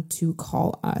want them to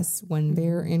call us when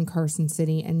they're in Carson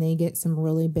City and they get some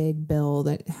really big bill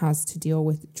that has to deal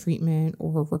with treatment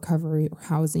or recovery or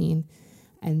housing.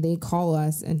 And they call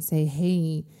us and say,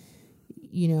 hey,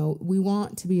 we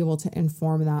want to be able to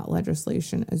inform that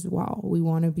legislation as well. We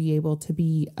want to be able to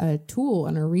be a tool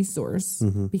and a resource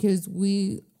because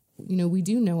we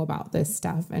do know about this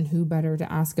stuff, and who better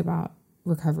to ask about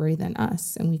recovery than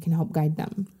us, and we can help guide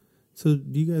them. So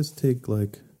do you guys take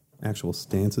like actual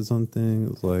stances on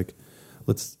things? Like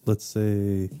let's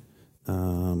say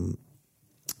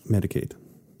Medicaid,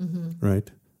 right?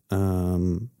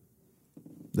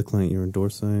 The client you're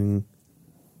endorsing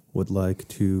would like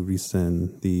to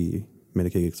rescind the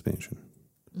Medicaid expansion.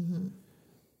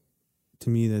 To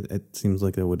me, that it seems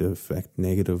like that would affect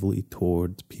negatively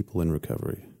towards people in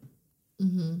recovery.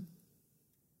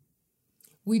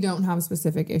 We don't have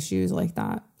specific issues like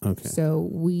that. Okay. So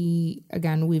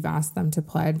we've asked them to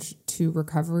pledge to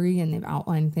recovery, and they've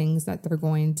outlined things that they're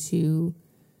going to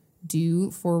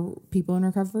do for people in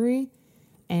recovery.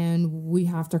 And we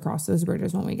have to cross those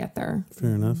bridges when we get there.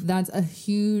 Fair enough. That's a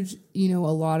huge,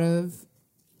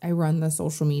 I run the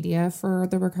social media for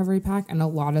the Recovery PAC, and a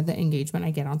lot of the engagement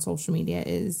I get on social media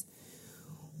is,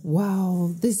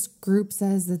 well, this group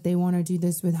says that they want to do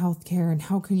this with healthcare, and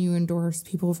how can you endorse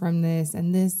people from this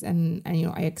and this? And you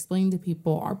know, I explained to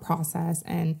people our process,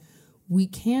 and we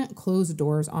can't close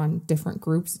doors on different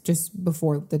groups just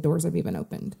before the doors have even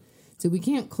opened. So we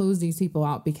can't close these people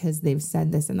out because they've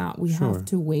said this and that. We have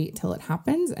to wait till it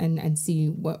happens and see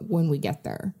when we get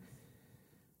there.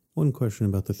 One question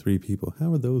about the 3 people.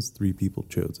 How are those 3 people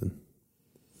chosen?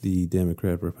 The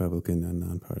Democrat, Republican, and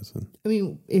nonpartisan. I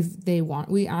mean, if they want,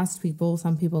 we asked people,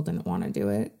 some people didn't want to do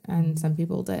it and some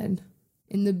people did.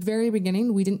 In the very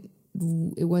beginning, we didn't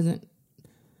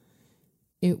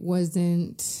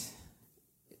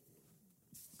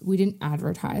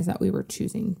advertise that we were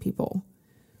choosing people.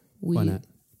 Why not?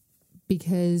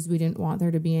 Because we didn't want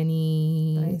there to be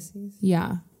any biases.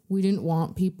 Yeah. We didn't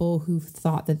want people who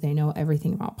thought that they know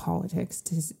everything about politics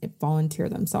to volunteer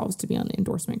themselves to be on the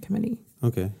endorsement committee.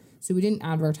 Okay. So we didn't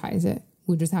advertise it.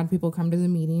 We just had people come to the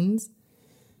meetings,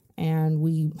 and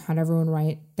we had everyone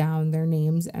write down their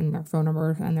names and their phone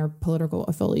number and their political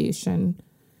affiliation.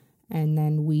 And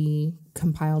then we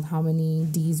compiled how many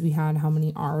D's we had, how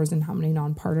many R's, and how many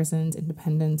nonpartisans,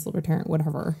 independents, libertarian,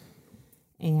 whatever.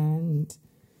 And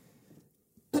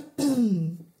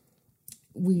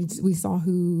we saw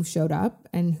who showed up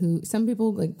and who some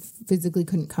people like physically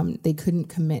couldn't come. They couldn't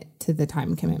commit to the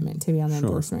time commitment to be on the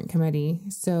endorsement committee.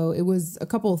 So it was a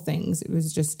couple of things. It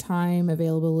was just time,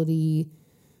 availability,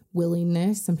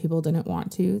 willingness. Some people didn't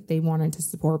want to. They wanted to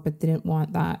support, but didn't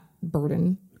want that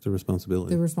burden. The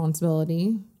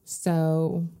responsibility.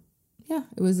 So yeah,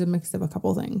 it was a mix of a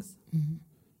couple of things. Mm-hmm.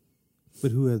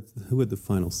 But who had the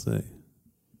final say?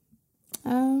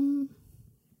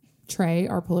 Trey,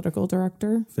 our political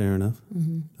director. Fair enough.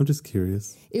 Mm-hmm. I'm just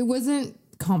curious. It wasn't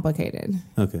complicated.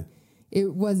 Okay.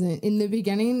 It wasn't. In the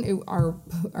beginning,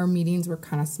 our meetings were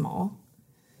kind of small.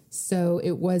 So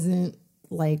it wasn't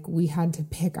like we had to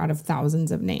pick out of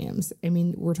thousands of names. I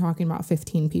mean, we're talking about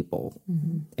 15 people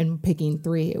and picking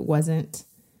 3. It wasn't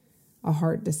a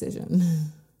hard decision.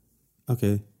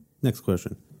 Okay. Next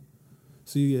question.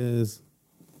 So you guys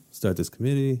start this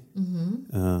committee.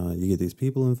 You get these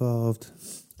people involved.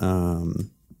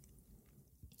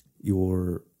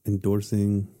 You're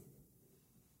endorsing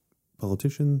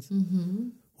politicians.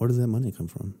 Where does that money come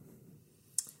from?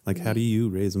 Like, how do you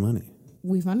raise money?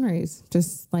 We fundraise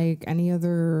just like any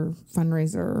other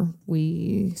fundraiser.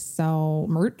 We sell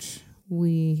merch.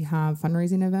 We have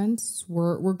fundraising events.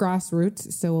 We're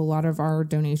grassroots, so a lot of our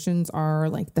donations are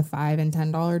like the $5 and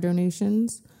 $10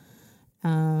 donations.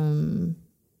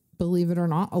 Believe it or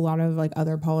not, a lot of like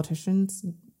other politicians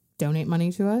donate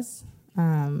money to us.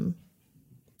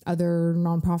 Other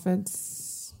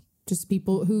nonprofits, just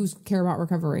people who care about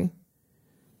recovery.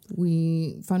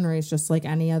 We fundraise just like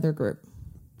any other group.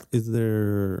 Is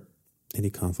there any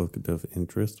conflict of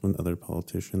interest when other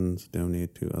politicians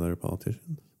donate to other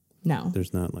politicians? No.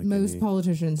 There's not like most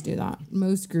politicians do that.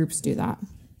 Most groups do that.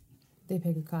 They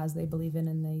pick a cause they believe in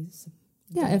and they...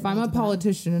 Yeah, if I'm a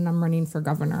politician and I'm running for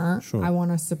governor, I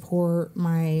want to support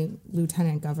my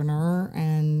lieutenant governor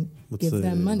and give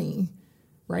them money,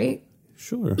 right?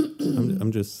 Sure.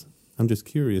 I'm just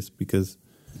curious because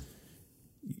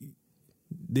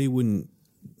they would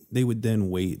then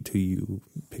wait till you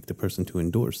pick the person to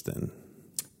endorse then.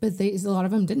 But a lot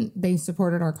of them didn't. They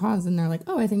supported our cause and they're like,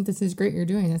 "Oh, I think this is great. You're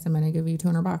doing this. I'm going to give you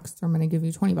 $200 or I'm going to give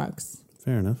you $20."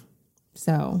 Fair enough.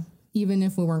 So even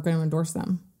if we weren't going to endorse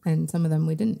them, and some of them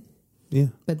we didn't. Yeah.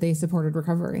 But they supported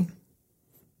recovery.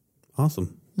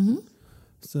 Awesome.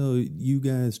 So you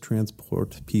guys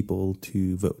transport people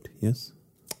to vote, yes?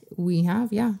 We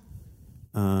have, yeah.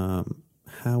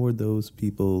 How are those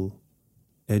people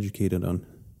educated on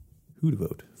who to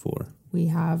vote for? We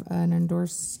have an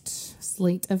endorsed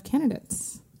slate of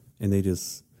candidates. And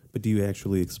but do you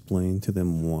actually explain to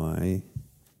them why?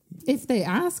 If they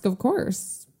ask, of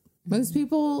course. Most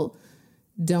people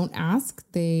don't ask.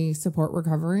 They support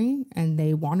recovery and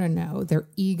they want to know. They're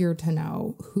eager to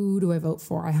know, who do I vote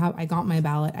for? I got my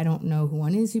ballot. I don't know who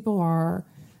any of these people are.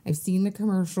 I've seen the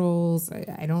commercials.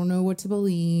 I don't know what to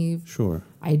believe. Sure.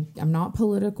 I'm not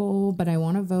political, but I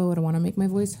want to vote. I want to make my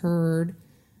voice heard.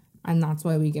 And that's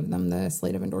why we give them the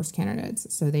slate of endorsed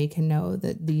candidates, so they can know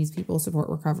that these people support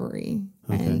recovery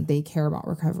and they care about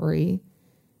recovery.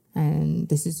 And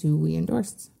this is who we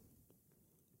endorsed.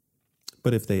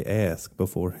 But if they ask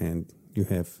beforehand, you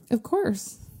have... Of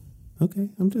course. Okay,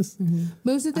 I'm just...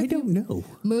 Most of the I don't know.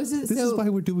 This is why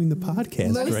we're doing the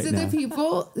podcast right now. Most of the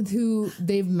people who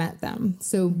they've met them.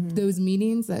 So those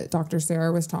meetings that Dr.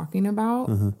 Sarah was talking about,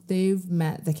 they've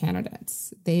met the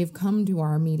candidates. They've come to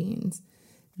our meetings.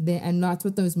 And that's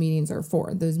what those meetings are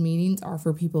for. Those meetings are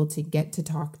for people to get to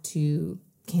talk to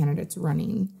candidates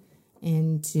running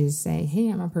and to say, hey,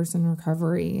 I'm a person in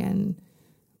recovery, and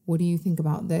what do you think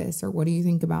about this? Or what do you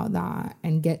think about that?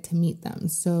 And get to meet them.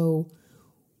 So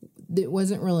it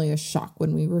wasn't really a shock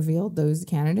when we revealed those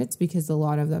candidates, because a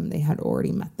lot of them, they had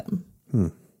already met them.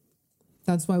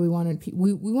 That's why we wanted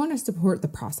we want to support the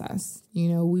process. You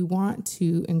know, we want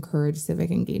to encourage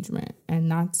civic engagement.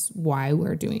 And that's why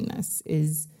we're doing this,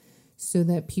 is so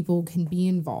that people can be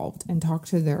involved and talk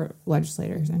to their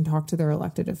legislators and talk to their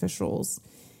elected officials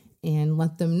and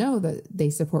let them know that they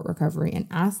support recovery and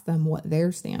ask them what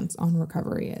their stance on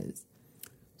recovery is.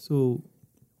 So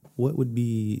what would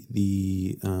be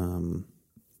the,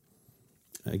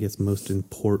 I guess, most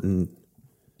important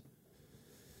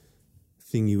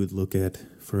thing you would look at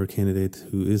for a candidate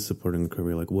who is supporting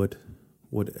recovery? Like what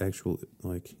actual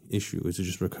like issue? Is it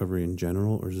just recovery in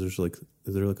general, or is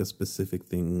there a specific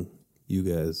thing you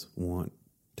guys want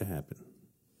to happen?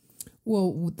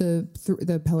 Well,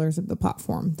 the pillars of the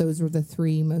platform, those were the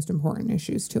three most important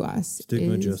issues to us.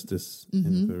 Stigma, justice,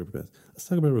 and recovery pathways. Let's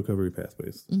talk about recovery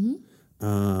pathways.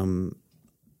 From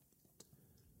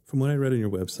what I read on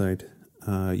your website,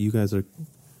 you guys are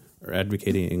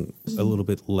advocating a little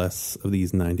bit less of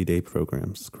these 90-day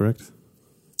programs, correct?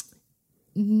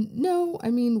 No, I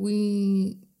mean,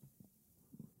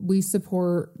 we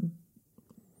support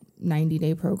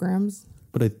 90-day programs.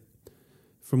 But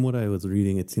from what I was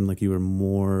reading, it seemed like you were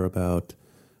more about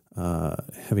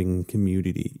having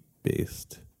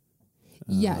community-based.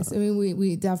 Yes, I mean,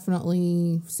 we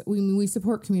definitely, we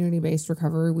support community-based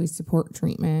recovery. We support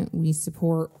treatment. We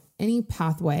support any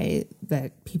pathway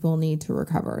that people need to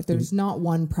recover. There's not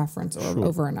one preference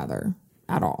over another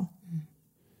at all.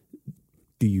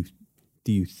 Do you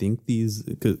think these,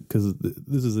 because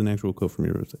this is an actual quote from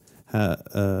your website,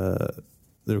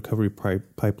 the recovery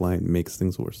pipeline makes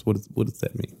things worse? What does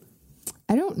that mean?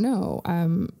 I don't know. I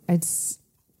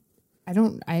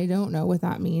don't know what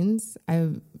that means.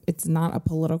 It's not a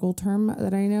political term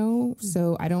that I know,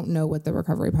 so I don't know what the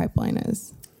recovery pipeline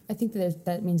is. I think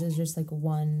that means there's just like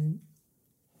one,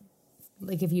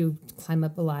 like if you climb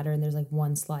up a ladder and there's like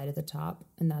one slide at the top,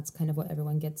 and that's kind of what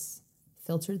everyone gets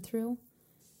filtered through,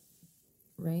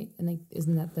 right? And like,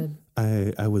 isn't that the...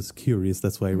 I was curious,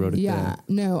 that's why I wrote it down. Yeah,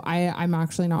 no, I'm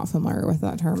actually not familiar with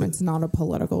that term. It's not a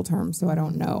political term, so I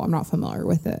don't know. I'm not familiar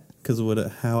with it. Because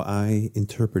how I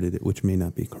interpreted it, which may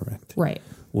not be correct, right,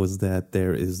 was that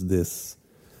there is this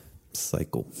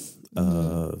cycle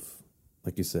of,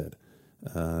 like you said,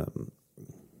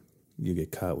 you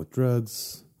get caught with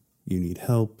drugs, you need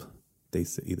help, they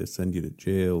either send you to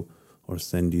jail or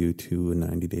send you to a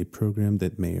 90-day program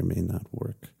that may or may not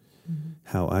work.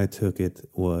 How I took it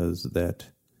was that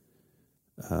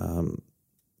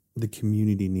the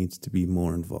community needs to be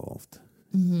more involved,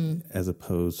 as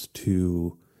opposed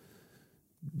to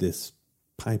this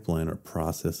pipeline or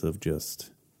process of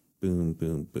just boom,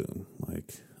 boom, boom,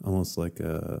 like almost like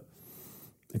a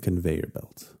conveyor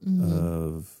belt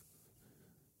of,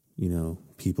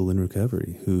 people in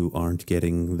recovery who aren't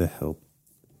getting the help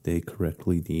they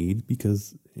correctly need,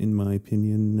 because in my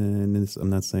opinion, and I'm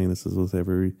not saying this is with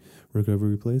every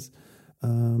recovery place,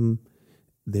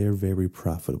 they're very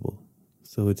profitable.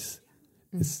 So it's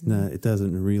not, it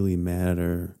doesn't really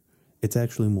matter. It's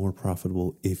actually more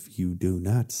profitable if you do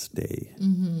not stay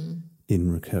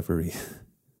in recovery,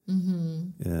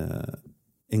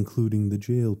 including the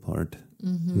jail part,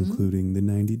 including the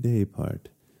 90-day part.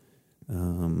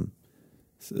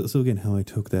 So again, how I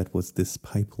took that was this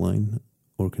pipeline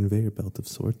or conveyor belt of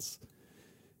sorts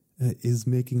is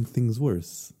making things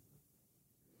worse.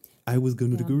 I was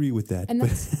going to agree with that. And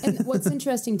and what's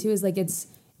interesting too is like it's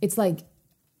like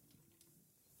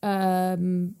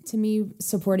to me,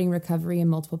 supporting recovery in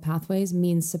multiple pathways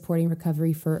means supporting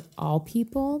recovery for all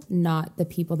people, not the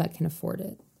people that can afford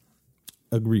it.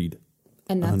 Agreed.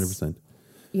 And that's 100%.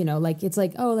 Like it's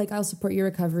like, oh, like I'll support your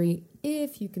recovery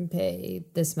if you can pay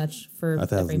this much for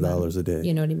 $1,000 a day.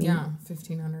 You know what I mean? Yeah,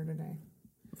 $1,500 a day.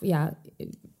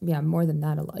 Yeah, more than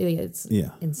that. A lot. It's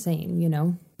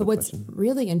insane. But what's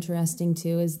really interesting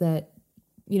too is that,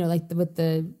 like with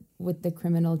the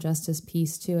criminal justice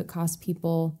piece too, it costs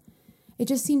people. It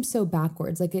just seems so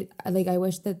backwards. Like I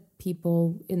wish that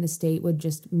people in the state would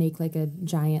just make like a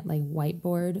giant like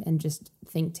whiteboard and just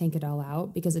think tank it all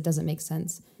out, because it doesn't make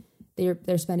sense.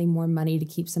 They're spending more money to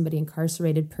keep somebody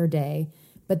incarcerated per day,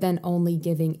 but then only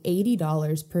giving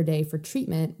 $80 per day for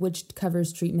treatment, which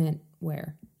covers treatment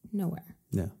where? Nowhere.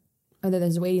 Yeah. Or that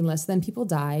there's a waiting list. Then people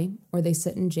die or they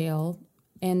sit in jail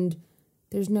and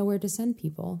there's nowhere to send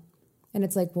people. And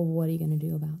it's like, well, what are you going to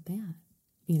do about that?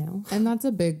 And that's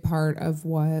a big part of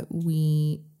what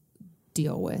we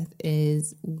deal with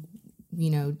is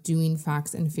doing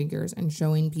facts and figures and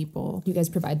showing people You guys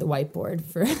provide the whiteboard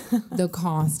for the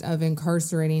cost of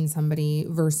incarcerating somebody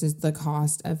versus the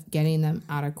cost of getting them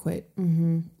adequate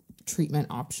treatment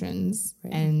options.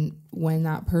 Right. And when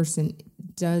that person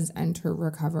does enter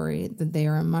recovery, that they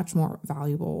are a much more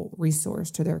valuable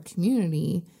resource to their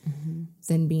community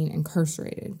than being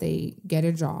incarcerated. They get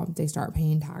a job, they start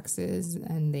paying taxes,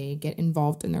 and they get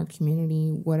involved in their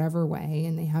community whatever way,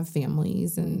 and they have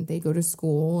families, and they go to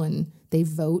school, and they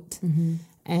vote.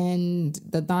 And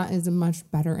that is a much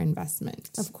better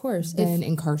investment, of course, than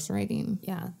incarcerating.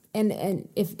 Yeah. And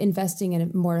if investing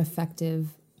in more effective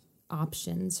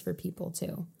options for people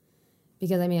too.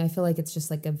 Because I feel like it's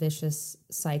just like a vicious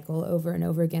cycle over and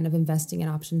over again of investing in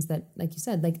options that, like you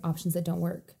said, like options that don't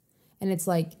work. And it's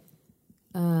like,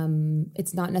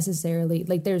 it's not necessarily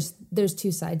like there's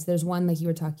two sides. There's one, like you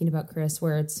were talking about, Chris,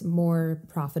 where it's more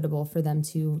profitable for them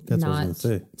to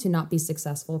not be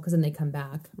successful because then they come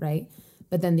back. Right.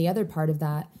 But then the other part of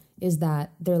that is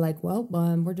that they're like, well,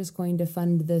 we're just going to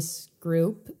fund this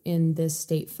group in this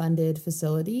state-funded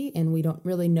facility, and we don't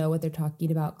really know what they're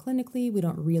talking about clinically. We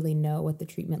don't really know what the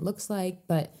treatment looks like,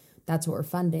 but that's what we're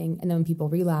funding. And then when people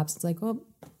relapse, it's like, oh,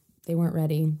 they weren't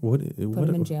ready. Put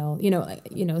them in jail.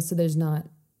 So there's not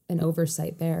an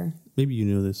oversight there. Maybe you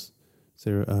know this,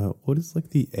 Sarah. What is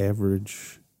like the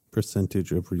average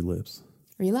percentage of relapse?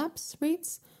 Relapse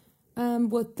rates?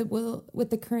 With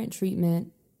the current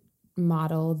treatment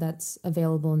model that's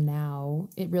available now,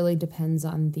 it really depends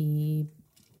on the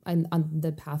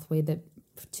pathway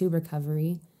to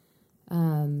recovery,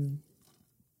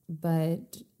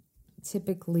 but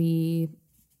typically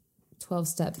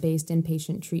 12-step based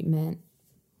inpatient treatment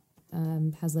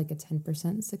has like a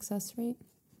 10% success rate.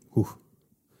 Oof.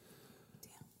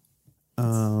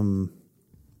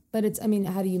 But it's,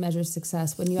 how do you measure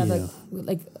success when you have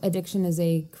like addiction is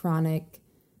a chronic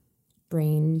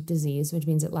brain disease, which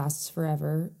means it lasts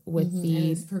forever with and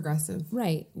it's progressive,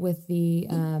 right? With the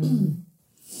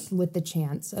with the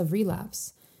chance of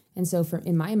relapse. And so,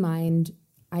 in my mind,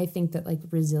 I think that like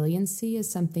resiliency is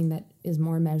something that is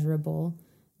more measurable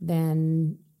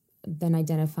than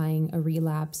identifying a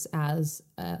relapse as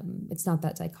it's not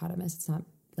that dichotomous. It's not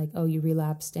like, oh, you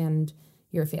relapsed and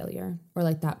you're a failure, or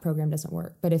like that program doesn't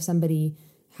work. But if somebody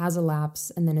has a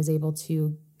lapse and then is able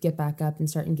to get back up and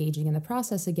start engaging in the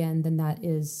process again, then that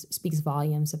speaks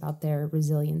volumes about their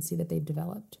resiliency that they've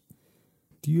developed.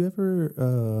 Do you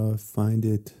ever find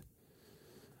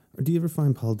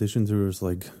politicians who are just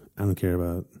like, I don't care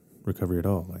about recovery at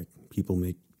all? Like, people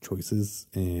make choices,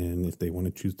 and if they want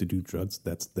to choose to do drugs,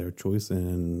 that's their choice.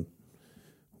 And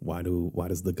why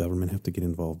does the government have to get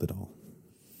involved at all?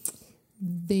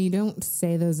 They don't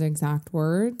say those exact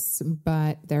words,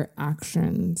 but their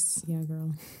actions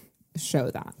show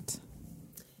that.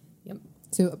 Yep.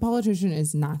 So a politician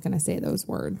is not going to say those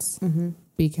words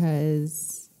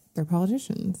because they're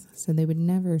politicians. So they would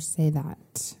never say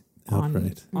that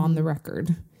on the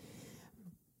record.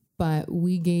 But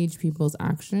we gauge people's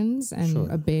actions,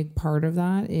 and a big part of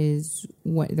that is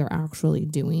what they're actually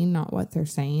doing, not what they're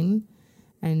saying.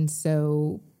 And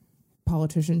so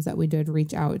politicians that we did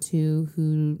reach out to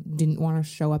who didn't want to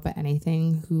show up at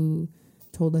anything, who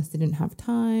told us they didn't have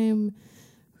time,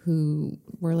 who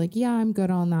were like, yeah, I'm good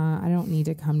on that. I don't need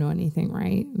to come to anything,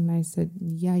 right? And I said,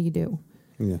 yeah, you do.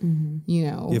 Yeah. You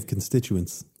know. You have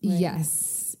constituents. Right.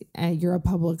 Yes. You're a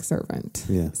public servant.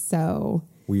 Yeah. So.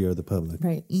 We are the public.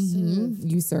 Right.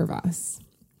 You serve us.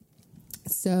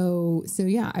 So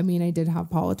yeah, I mean, I did have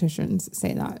politicians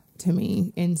say that to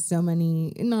me in so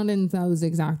many, not in those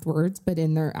exact words, but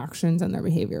in their actions and their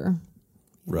behavior.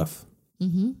 Rough.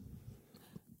 Mm-hmm.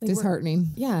 Like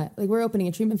disheartening. We're opening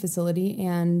a treatment facility,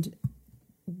 and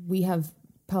we have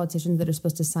politicians that are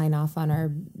supposed to sign off on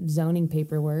our zoning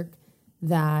paperwork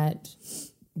that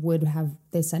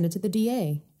they send it to the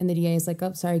DA, and the DA is like,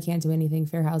 oh, sorry, can't do anything,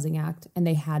 Fair Housing Act. And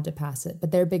they had to pass it.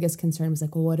 But their biggest concern was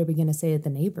like, well, what are we going to say to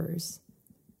the neighbors?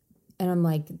 And I'm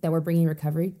like, that we're bringing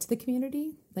recovery to the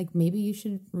community? Like, maybe you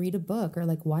should read a book or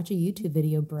like watch a YouTube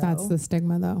video, bro. That's the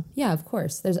stigma, though. Yeah, of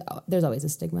course. There's always a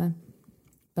stigma.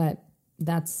 But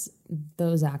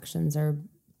those actions are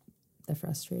the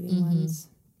frustrating ones.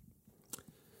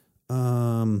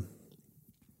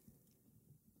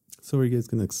 So are you guys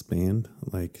going to expand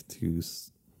like to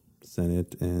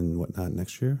Senate and whatnot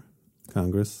next year?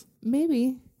 Congress?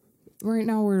 Maybe. Right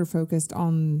now we're focused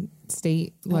on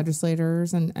state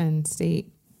legislators and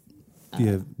state. Do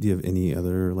you have any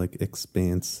other like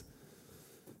expanse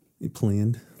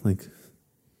planned? Like,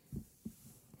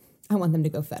 I want them to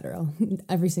go federal.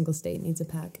 Every single state needs a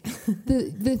PAC.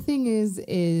 The thing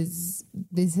is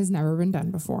this has never been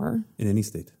done before. in any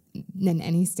state? in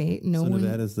any state. No so one.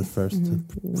 Nevada is the first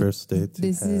state to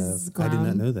This have. is I did not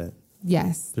ground- know that.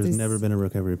 Yes. There's never been a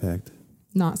recovery pact.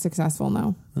 Not successful,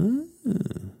 no.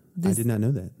 I did not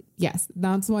know that. Yes,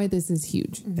 that's why this is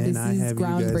huge. And This I is have you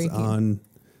guys groundbreaking. on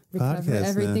Recover podcast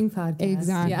Everything now. podcast.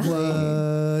 Exactly.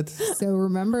 Yeah. What? So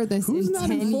remember this Who's in not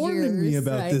 10 informing me years.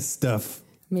 about right. this stuff?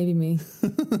 Maybe me.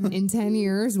 In 10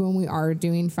 years, when we are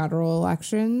doing federal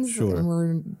elections Sure. and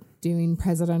we're doing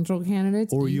presidential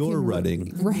candidates. Or you you're can-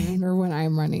 running. Right, or when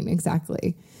I'm running,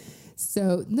 exactly.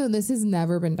 So, no, this has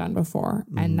never been done before.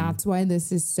 And that's why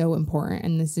this is so important.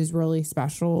 And this is really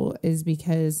special, is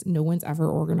because no one's ever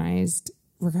organized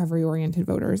recovery-oriented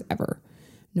voters, ever.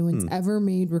 No one's ever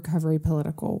made recovery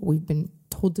political. We've been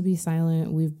told to be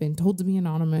silent. We've been told to be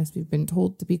anonymous. We've been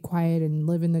told to be quiet and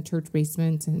live in the church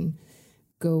basement and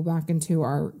go back into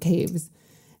our caves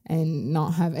and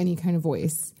not have any kind of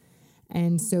voice.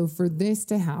 And so for this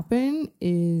to happen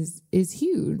is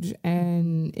huge,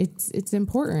 and it's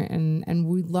important, and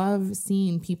we love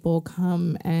seeing people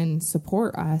come and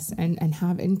support us and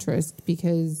have interest,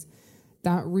 because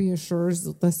that reassures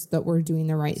us that we're doing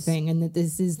the right thing and that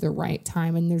this is the right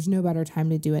time, and there's no better time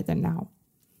to do it than now.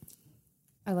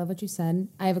 I love what you said.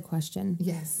 I have a question.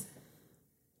 Yes.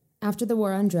 After the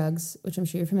war on drugs, which I'm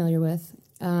sure you're familiar with,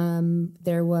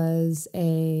 there was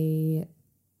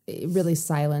it really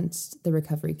silenced the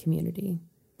recovery community.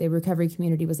 The recovery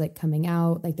community was like coming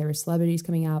out, like there were celebrities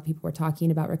coming out. People were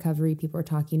talking about recovery. People were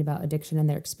talking about addiction and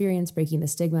their experience, breaking the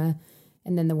stigma.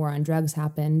 And then the war on drugs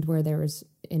happened, where there was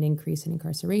an increase in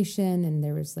incarceration, and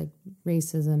there was like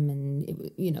racism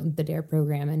and, the DARE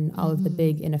program and all of the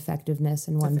big ineffectiveness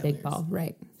and one big ball,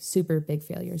 right? Super big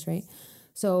failures, right?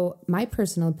 So my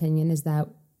personal opinion is that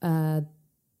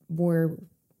we're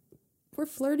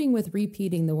flirting with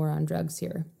repeating the war on drugs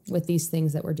here with these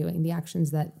things that we're doing, the actions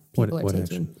that people are taking.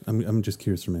 Action? I'm just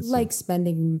curious for myself. Like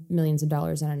spending millions of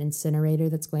dollars on an incinerator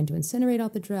that's going to incinerate all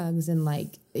the drugs, and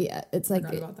it's like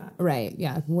Forgot about that. Right?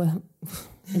 Yeah. Well,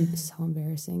 and so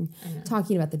embarrassing.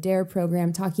 Talking about the DARE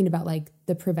program, talking about like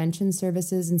the prevention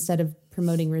services instead of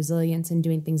promoting resilience and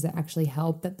doing things that actually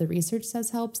help, that the research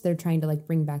says helps. They're trying to like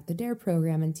bring back the DARE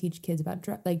program and teach kids about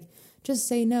like just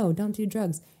say no, don't do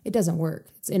drugs. It doesn't work.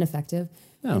 It's ineffective.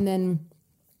 No. And then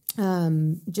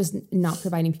just not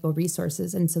providing people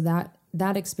resources. And so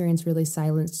that experience really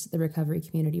silenced the recovery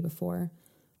community before.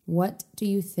 What do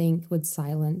you think would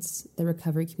silence the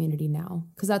recovery community now?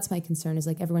 Because that's my concern, is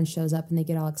like everyone shows up and they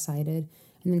get all excited,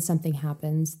 and then something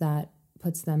happens that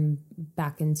puts them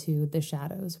back into the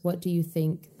shadows. What do you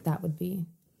think that would be?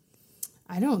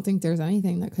 I don't think there's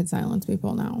anything that could silence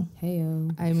people now.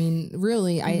 Heyo. I mean,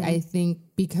 really, I think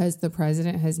because the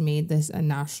president has made this a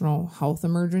national health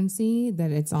emergency,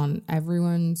 that it's on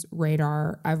everyone's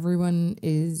radar. Everyone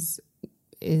is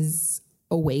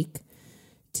awake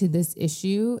to this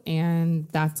issue, and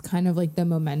that's kind of like the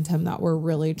momentum that we're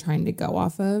really trying to go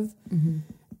off of.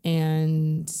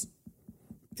 And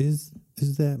is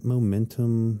that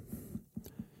momentum?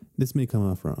 This may come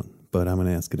off wrong, but I'm going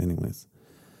to ask it anyways.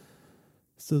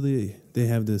 So they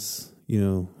have this,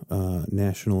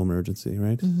 national emergency,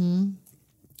 right? Mm-hmm.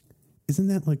 Isn't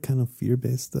that like kind of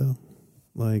fear-based though?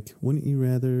 Like, wouldn't you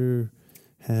rather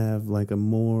have like a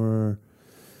more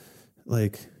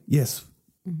like, yes,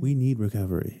 we need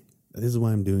recovery. This is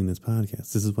why I'm doing this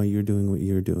podcast. This is why you're doing what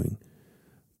you're doing.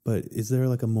 But is there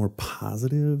like a more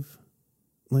positive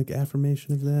like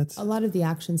affirmation of that? A lot of the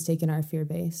actions taken are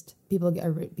fear-based. People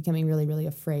are becoming really, really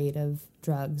afraid of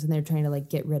drugs, and they're trying to like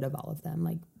get rid of all of them.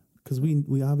 Like, because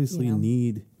we obviously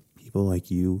need people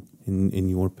like you in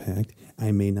your pact.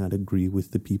 I may not agree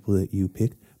with the people that you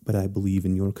pick, but I believe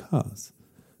in your cause.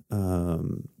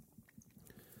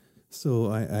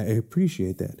 So I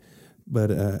appreciate that.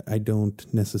 But I don't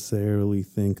necessarily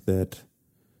think that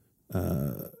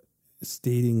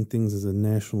stating things as a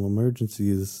national emergency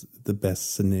is the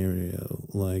best scenario,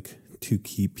 like to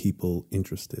keep people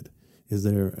interested.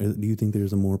 Do you think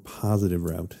there's a more positive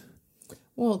route?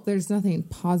 well, there's nothing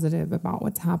positive about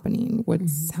what's happening.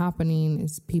 What's happening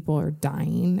is people are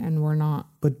dying, and we're not.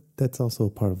 But that's also a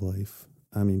part of life.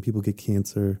 I mean, people get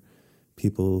cancer,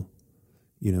 people,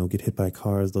 get hit by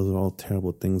cars. Those are all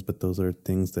terrible things, but those are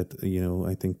things that,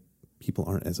 I think people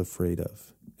aren't as afraid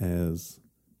of as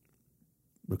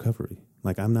recovery.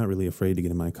 Like, I'm not really afraid to get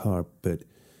in my car, but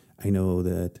I know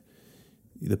that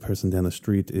the person down the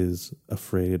street is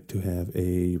afraid to have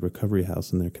a recovery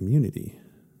house in their community.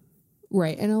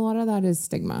 Right. And a lot of that is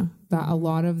stigma. That a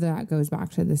lot of that goes back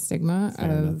to the stigma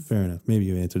Fair enough. Maybe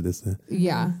you answered this then.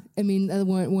 Yeah. I mean,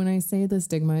 when I say the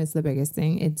stigma is the biggest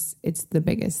thing, it's the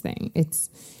biggest thing. It's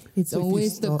So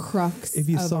always the crux. If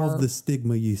you of solve the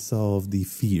stigma, you solve the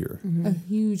fear. a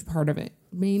huge part of it.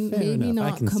 Maybe enough. I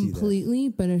not can see that. completely,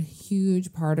 but a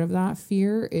huge part of that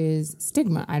fear is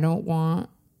stigma. I don't want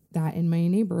that in my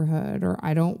neighborhood, or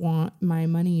I don't want my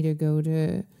money to go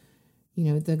to,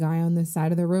 the guy on the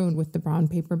side of the road with the brown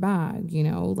paper bag,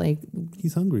 like,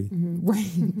 He's hungry.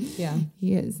 right. Yeah.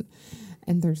 He is,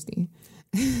 and thirsty.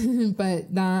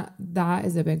 But that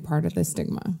is a big part of the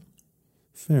stigma.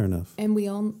 Fair enough. And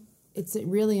it's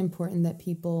really important that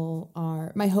people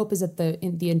my hope is that the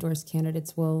endorsed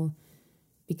candidates will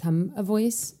become a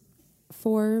voice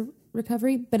for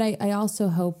recovery. But I also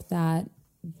hope that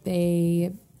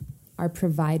they are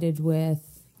provided with,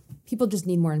 people just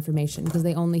need more information because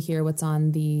they only hear what's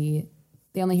on the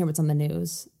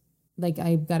news. Like,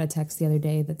 I got a text the other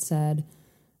day that said,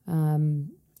 oh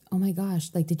my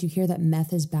gosh, like, did you hear that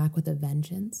meth is back with a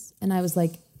vengeance? And I was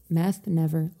like, meth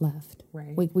never left.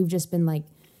 Right. We've just been like,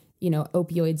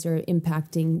 opioids are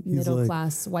impacting middle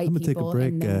class white I'm gonna take a people,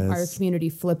 break, and then our guys. community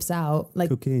flips out. Like,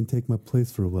 Cocaine, take my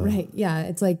place for a while. right? Yeah,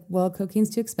 it's like, well, cocaine's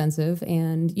too expensive,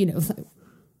 and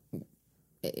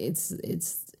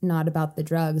it's not about the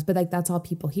drugs, but like that's all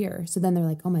people hear. So then they're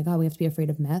like, oh my God, we have to be afraid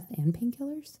of meth and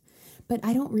painkillers. But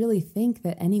I don't really think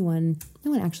that no one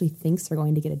actually thinks they're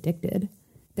going to get addicted.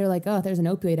 They're like, oh, there's an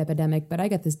opioid epidemic, but I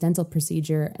got this dental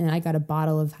procedure and I got a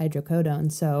bottle of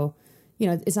hydrocodone. So,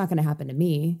 it's not going to happen to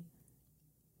me.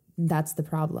 That's the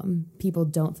problem. People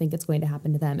don't think it's going to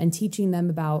happen to them. And teaching them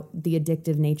about the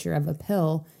addictive nature of a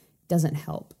pill doesn't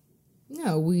help.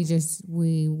 No,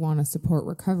 we want to support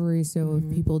recovery. So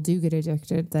if people do get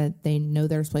addicted, that they know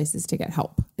there's places to get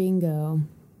help. Bingo.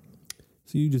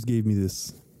 So you just gave me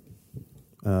this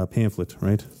pamphlet,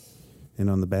 right? And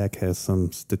on the back has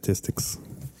some statistics.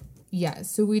 Yeah.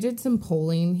 So we did some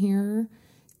polling here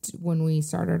when we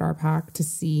started our PAC to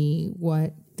see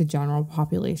what the general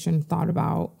population thought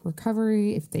about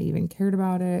recovery, if they even cared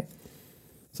about it.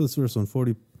 So this first one,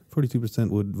 42%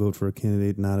 would vote for a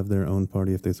candidate not of their own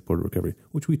party if they supported recovery,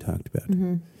 which we talked about.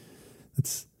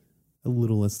 That's a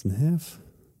little less than half.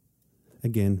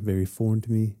 Again, very foreign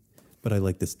to me, but I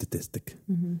like this statistic.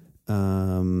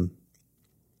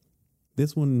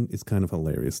 This one is kind of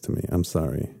hilarious to me. I'm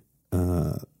sorry.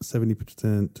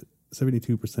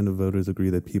 72% of voters agree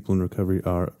that people in recovery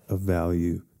are of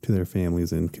value to their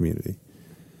families and community.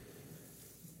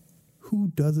 Who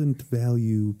doesn't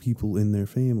value people in their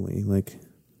family? Like,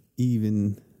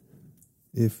 even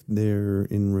if they're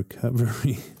in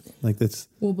recovery, like that's...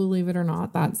 Well, believe it or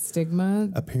not, that stigma...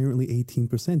 Apparently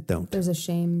 18% don't. There's a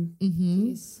shame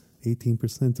piece.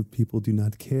 18% of people do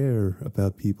not care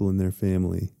about people in their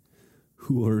family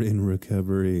who are in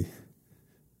recovery,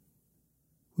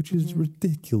 which is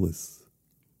ridiculous.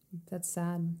 That's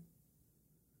sad.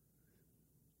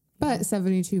 But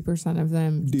 72% of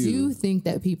them do think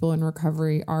that people in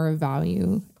recovery are of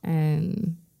value.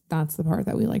 And that's the part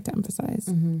that we like to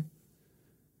emphasize.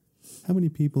 How many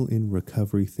people in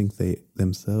recovery think they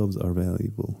themselves are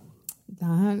valuable?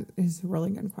 That is a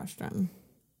really good question.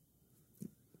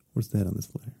 Where's that on this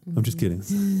flyer? I'm just kidding.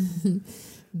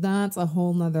 That's a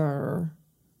whole nother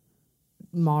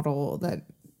model that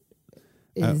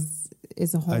is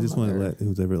a whole I just want to nother- let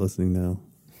who's ever listening know,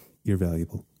 you're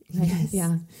valuable. Yes.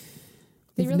 Yeah.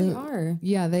 They If really no- are.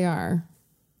 Yeah, they are.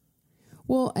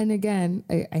 Well, and again,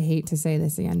 I hate to say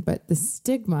this again, but the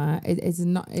stigma, it's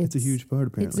not... It's a huge part,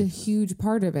 apparently. It's a huge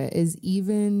part of it, is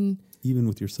even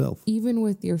with yourself. Even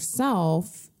with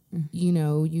yourself,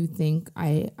 you think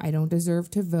I don't deserve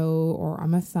to vote, or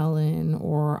I'm a felon,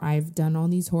 or I've done all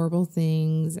these horrible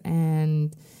things,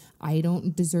 and I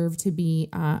don't deserve to be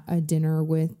at a dinner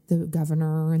with the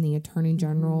governor and the attorney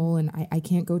general, and I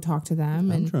can't go talk to them.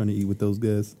 I'm trying to eat with those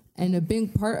guys. And a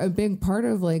big part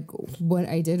of like what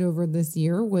I did over this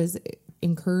year was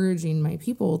encouraging my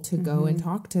people to go and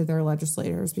talk to their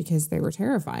legislators because they were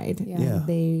terrified. Yeah.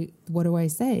 What do I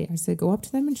say? I said, go up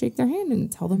to them and shake their hand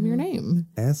and tell them your name.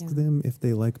 Ask them if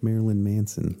they like Marilyn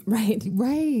Manson. Right.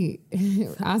 Right.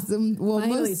 Ask them. Well,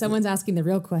 Finally, someone's asking the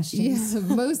real questions. yeah,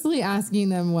 mostly asking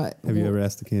them what. Have you ever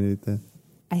asked a candidate that?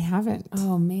 I haven't.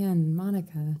 Oh, man,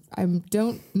 Monica. I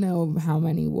don't know how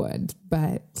many would,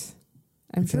 but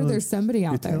I'm sure there's somebody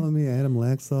out there. You're telling me Adam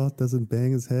Laxalt doesn't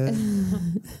bang his head?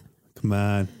 Come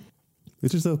on.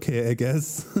 It's just okay, I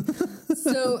guess.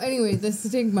 So anyway, the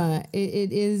stigma,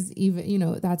 it is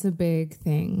even, that's a big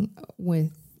thing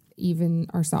with even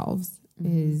ourselves.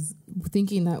 is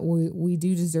thinking that we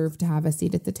do deserve to have a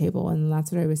seat at the table. And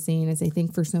that's what I was saying is I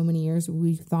think for so many years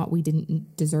we thought we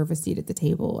didn't deserve a seat at the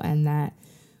table and that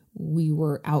we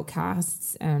were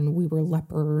outcasts and we were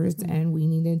lepers and we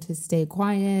needed to stay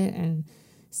quiet and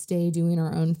stay doing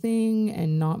our own thing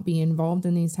and not be involved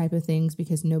in these type of things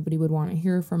because nobody would want to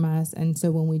hear from us. And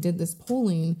so when we did this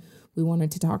polling, we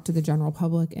wanted to talk to the general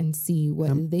public and see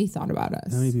what they thought about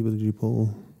us. How many people did you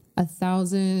poll?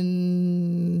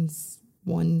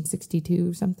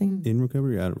 1,162 something. In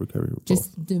recovery or out of recovery?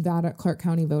 Just Nevada, Clark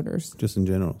County voters. Just in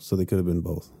general. So they could have been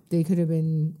both. They could have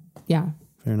been, yeah.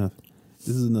 Fair enough.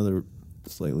 This is another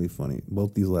slightly funny.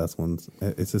 Both these last ones,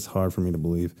 it's just hard for me to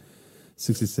believe.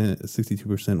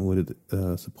 62% would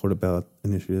support about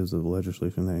initiatives of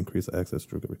legislation that increase access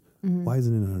to recovery. Why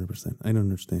isn't it 100%? I don't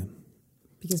understand.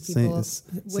 Because people,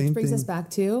 which brings us back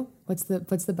to what's the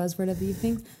buzzword of the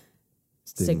evening?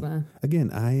 Stigma.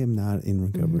 Again, I am not in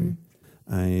recovery.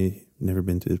 I never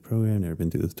been to this program, never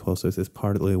been to this 12 steps. It's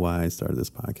partly why I started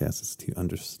this podcast is to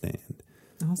understand.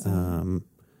 Awesome.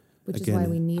 Which is why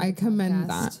we need. I commend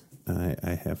that.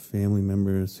 I have family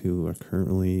members who are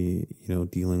currently,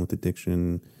 dealing with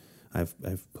addiction. I've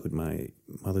put my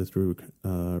mother through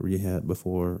rehab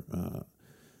before.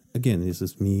 Again, this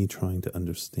is me trying to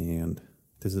understand.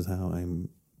 This is how I'm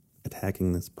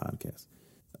attacking this podcast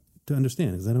to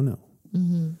understand because I don't know.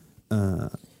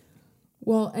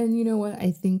 Well, and you know what?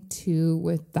 I think too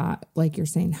with that, like you're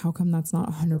saying, how come that's not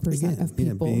 100% of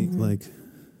people? Like,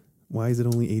 why is it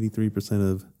only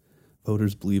 83% of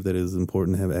voters believe that it is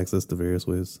important to have access to various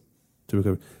ways to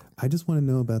recover? I just want to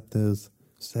know about those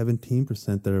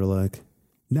 17% that are like,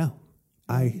 no,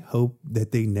 I hope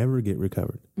that they never get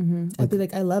recovered. I'd be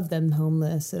like, I love them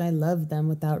homeless and I love them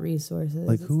without resources.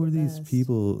 Like, who are these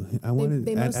people? I wanted,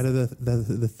 out of the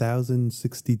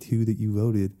 1,062 that you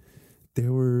voted,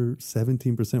 there were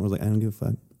 17% was like, I don't give a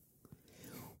fuck.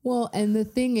 Well, and the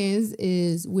thing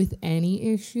is with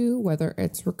any issue, whether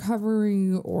it's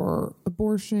recovery or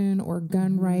abortion or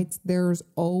gun rights, there's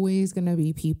always going to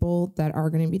be people that are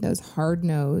going to be those hard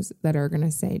nose that are going to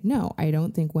say, no, I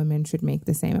don't think women should make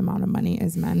the same amount of money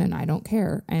as men and I don't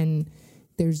care. And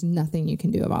there's nothing you can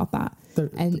do about that.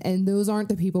 And those aren't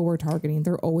the people we're targeting.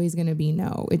 They're always going to be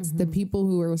no. It's the people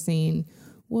who are saying,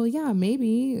 well, yeah,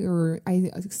 maybe, or I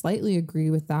slightly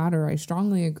agree with that, or I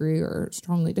strongly agree or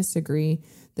strongly disagree.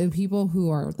 The people who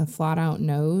are the flat out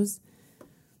no's,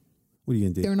 what are you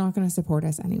gonna do? They're not going to support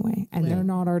us anyway, and they're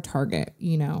not our target.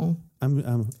 Until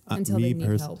they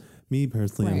need help. Me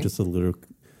personally, I'm just a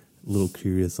little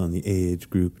curious on the age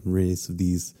group and race of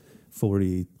these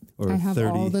 40 or 30. I have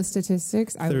all the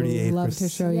statistics. I would love to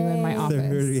show you in my office.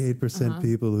 38%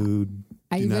 people who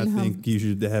do not think you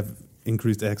should have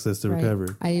increased access to recovery.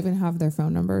 I even have their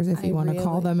phone numbers if you want to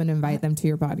call them and invite them to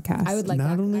your podcast. I would like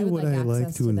Not only would I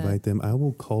like to invite them, I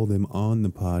will call them on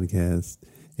the podcast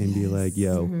and be like,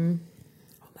 yo,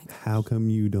 how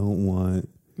come you don't want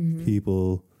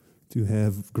people to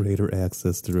have greater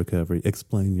access to recovery?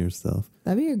 Explain yourself.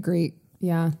 That'd be a great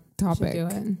topic. Do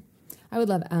it. I would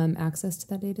love access to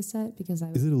that data set because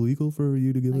Is it illegal for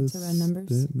you to give us to run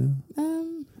numbers? No.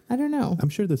 I don't know. I'm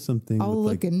sure there's something. I'll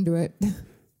look into it.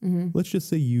 Let's just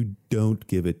say you don't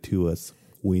give it to us.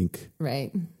 Wink.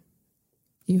 Right.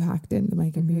 You hacked into my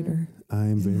computer.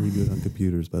 I'm very good on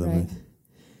computers, by the way.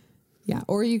 Yeah.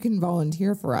 Or you can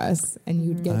volunteer for us and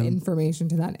you'd get information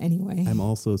to that anyway. I'm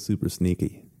also super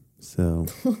sneaky. So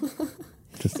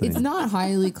just saying. It's not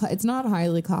highly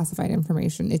classified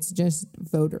information. It's just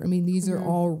voter. I mean, these are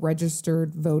all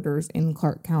registered voters in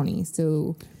Clark County.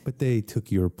 So, but they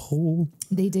took your poll.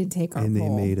 They did take our poll. And they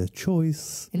made a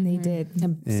choice. And they did.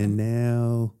 And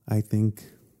now I think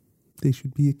they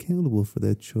should be accountable for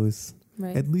that choice.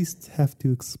 Right. At least have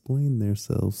to explain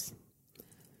themselves.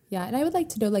 Yeah, and I would like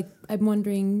to know, I'm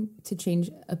wondering to change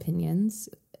opinions.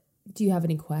 Do you have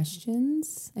any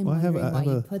questions? I'm wondering why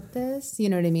you put this. You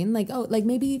know what I mean?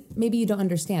 Maybe you don't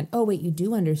understand. Oh, wait, you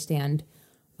do understand.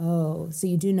 Oh, so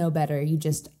you do know better. You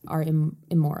just are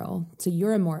immoral. So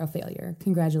you're a moral failure.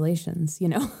 Congratulations,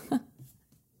 All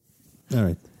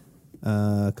right.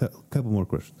 Couple more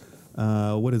questions.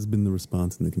 What has been the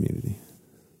response in the community?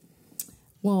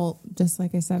 Well, just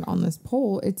like I said on this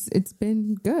poll, it's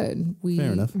been good.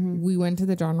 Fair enough. We went to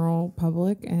the general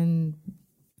public and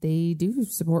they do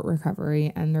support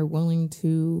recovery and they're willing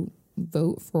to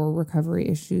vote for recovery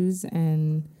issues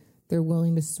and they're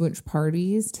willing to switch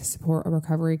parties to support a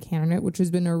recovery candidate, which has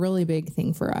been a really big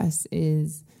thing for us,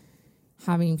 is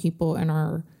having people in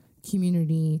our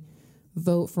community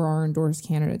vote for our endorsed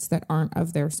candidates that aren't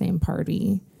of their same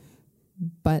party,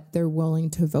 but they're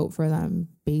willing to vote for them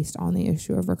based on the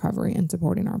issue of recovery and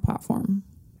supporting our platform.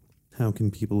 how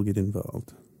can people get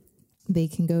involved? They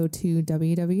can go to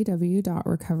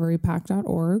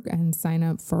www.recoverypac.org and sign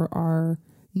up for our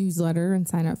newsletter and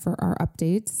sign up for our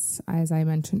updates. As I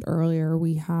mentioned earlier,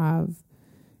 we have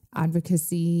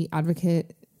advocate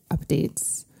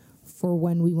updates for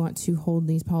when we want to hold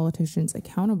these politicians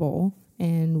accountable.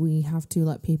 And we have to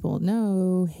let people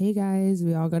know, hey guys,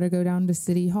 we all got to go down to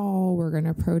City Hall. We're going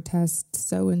to protest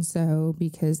so-and-so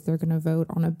because they're going to vote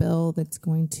on a bill that's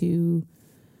going to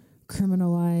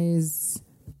criminalize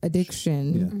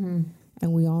addiction. Yeah.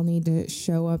 And we all need to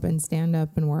show up and stand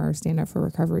up and wear our Stand Up for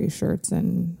Recovery shirts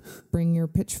and bring your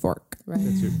pitchfork. Right.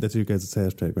 That's your guys'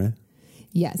 hashtag, right?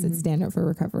 Yes, it's Stand Up for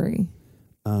Recovery.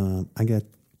 I got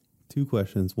 2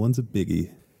 questions. One's a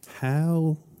biggie.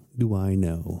 How do I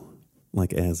know,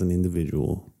 like as an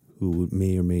individual who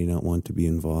may or may not want to be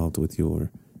involved with your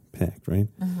PAC, right?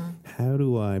 How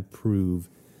do I prove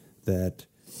that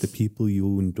the people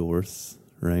you endorse,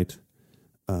 right,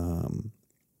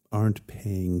 aren't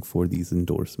paying for these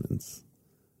endorsements?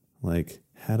 Like,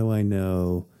 how do I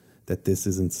know that this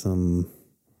isn't some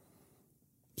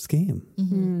scam?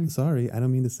 Sorry, I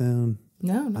don't mean to sound...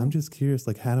 No. I'm just curious,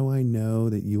 like, how do I know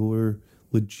that you're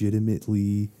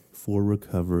legitimately for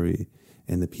recovery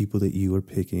and the people that you are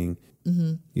picking,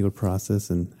 your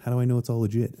process, and how do I know it's all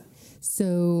legit?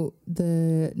 So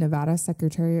the Nevada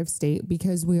Secretary of State,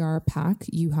 because we are a PAC,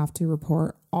 you have to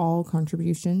report all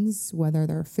contributions, whether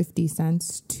they're 50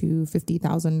 cents to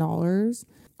 $50,000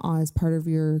 as part of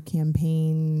your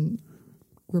campaign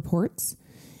reports.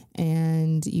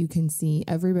 And you can see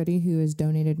everybody who has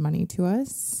donated money to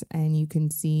us, and you can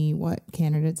see what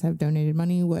candidates have donated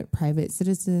money, what private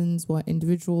citizens, what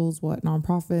individuals, what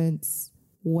nonprofits,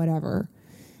 whatever.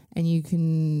 And you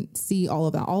can see all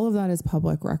of that. All of that is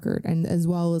public record, and as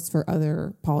well as for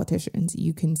other politicians.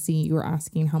 You can see, you were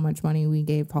asking how much money we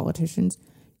gave politicians.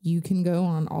 You can go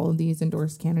on all of these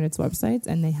endorsed candidates' websites,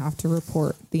 and they have to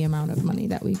report the amount of money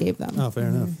that we gave them. Oh, fair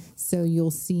enough. So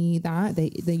you'll see that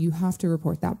you have to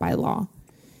report that by law.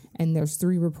 And there's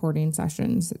 3 reporting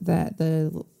sessions that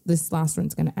this last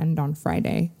one's going to end on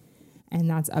Friday, and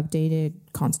that's updated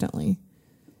constantly.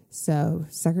 So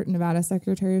Nevada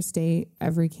Secretary of State,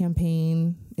 every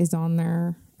campaign is on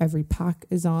there. Every PAC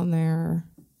is on there.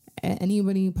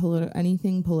 Anything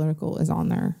political is on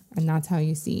there. And that's how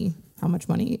you see how much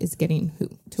money is getting who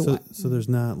to what. So there's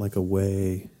not like a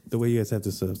way, the way you guys have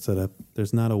to set up,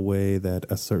 there's not a way that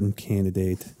a certain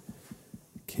candidate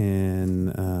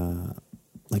can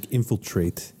like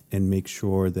infiltrate and make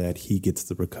sure that he gets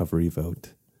the recovery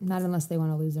vote. Not unless they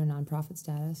want to lose their nonprofit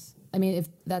status. I mean, if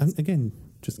that's... Again,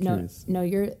 just curious. No,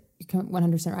 you're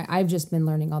 100% right. I've just been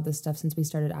learning all this stuff since we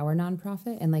started our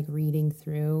nonprofit and like reading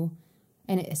through.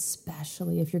 And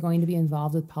especially if you're going to be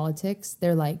involved with politics,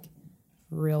 they're like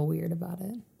real weird about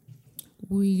it.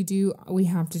 We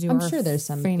have to do I'm our sure there's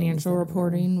some financial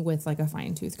reporting with like a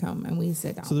fine tooth comb, and we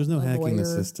sit down. So there's no with a hacking the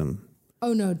lawyer. system.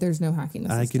 Oh no, there's no hacking the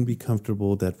system. I can be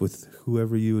comfortable that with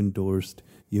whoever you endorsed,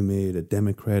 you made a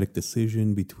democratic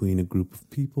decision between a group of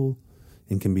people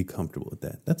and can be comfortable with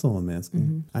that. That's all I'm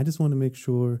asking. I just want to make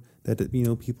sure that,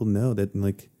 people know that,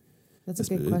 like... That's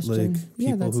a good question. Like,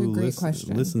 Yeah, people that's a who great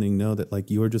question. listening know that, like,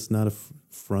 you're just not a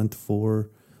front for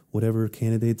whatever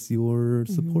candidates you're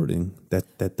supporting,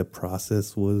 that the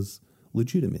process was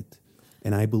legitimate.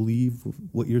 And I believe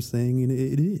what you're saying, and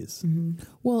it is.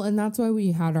 Well, and that's why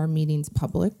we had our meetings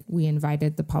public. We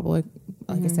invited the public.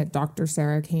 Like I said, Dr.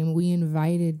 Sarah came. We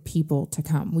invited people to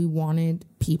come. We wanted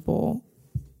people,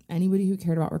 anybody who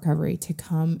cared about recovery, to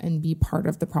come and be part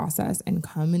of the process and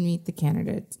come and meet the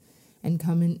candidates and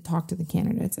come and talk to the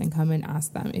candidates and come and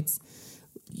ask them.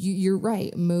 You're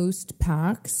right. Most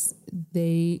PACs,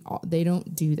 they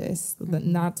don't do this.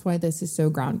 And that's why this is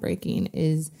so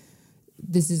groundbreaking.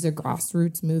 This is a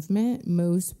grassroots movement.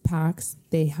 Most PACs,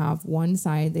 they have one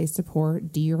side they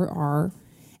support, D or R,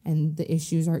 and the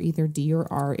issues are either D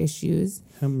or R issues.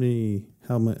 How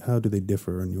do they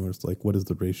differ on yours? Like, what is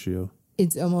the ratio?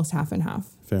 It's almost half and half.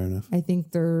 Fair enough. I think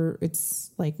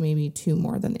it's like maybe 2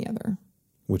 more than the other.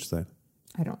 Which side?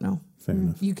 I don't know. Fair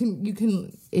enough.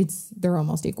 They're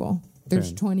almost equal.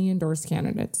 There's 20 endorsed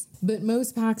candidates, but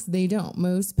most PACs, they don't.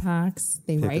 Most PACs,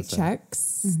 they write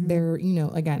checks. They're,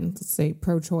 again, let's say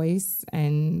pro-choice,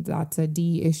 and that's a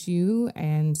D issue.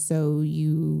 And so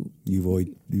you vote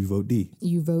D.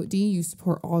 You vote D. You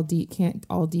support all D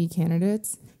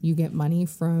candidates. You get money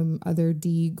from other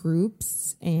D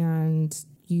groups, and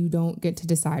you don't get to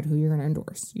decide who you're going to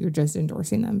endorse. You're just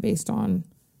endorsing them based on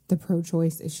the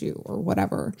pro-choice issue or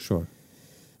whatever. Sure.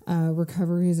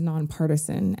 recovery is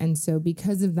nonpartisan. And so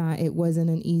because of that, it wasn't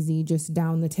an easy just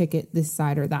down the ticket, this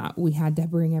side or that. We had to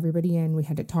bring everybody in. We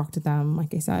had to talk to them.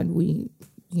 Like I said, we,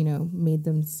 made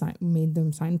them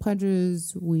sign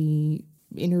pledges. We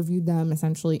interviewed them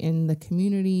essentially in the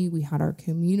community. We had our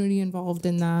community involved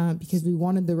in that because we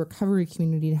wanted the recovery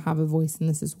community to have a voice in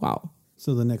this as well.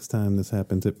 So the next time this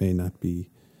happens, it may not be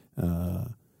a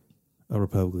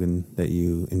Republican that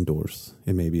you endorse.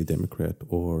 It may be a Democrat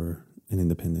or an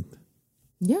independent.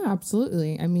 Yeah,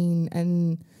 absolutely. I mean,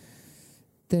 and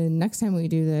the next time we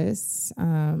do this,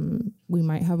 we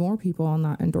might have more people on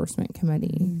that endorsement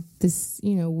committee. Mm-hmm. This,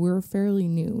 we're fairly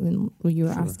new. And when you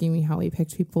were asking me how we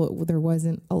picked people, there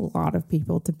wasn't a lot of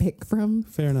people to pick from.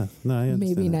 Fair enough. No, I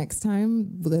understand. Maybe next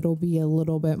time it'll be a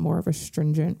little bit more of a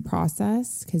stringent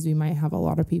process because we might have a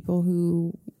lot of people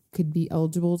who could be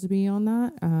eligible to be on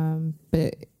that.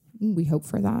 But we hope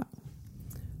for that.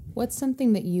 What's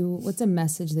a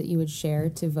message that you would share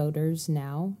to voters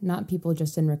now? Not people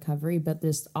just in recovery, but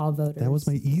just all voters. That was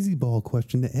my easy ball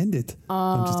question to end it.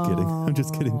 I'm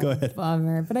just kidding. Go ahead.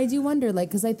 Bummer. But I do wonder,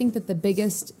 because I think that the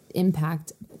biggest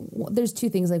impact, there's two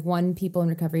things. One, people in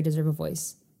recovery deserve a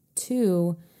voice.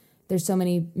 Two, there's so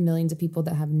many millions of people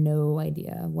that have no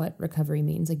idea what recovery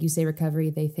means. Like you say recovery,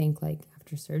 they think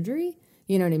after surgery.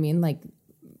 You know what I mean?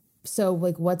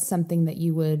 What's something that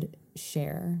you would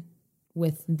share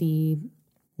with the...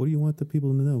 What do you want the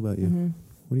people to know about you? Mm-hmm.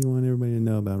 What do you want everybody to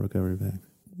know about Recovery PAC?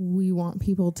 We want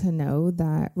people to know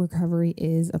that recovery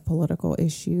is a political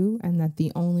issue and that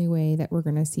the only way that we're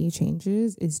going to see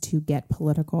changes is to get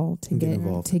political, to get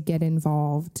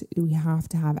involved. We have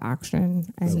to have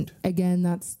action. And again,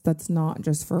 that's not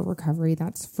just for recovery.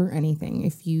 That's for anything.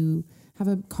 If you have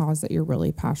a cause that you're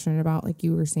really passionate about, like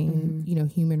you were saying, mm-hmm.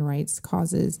 Human rights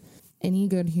causes, any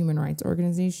good human rights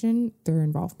organization, they're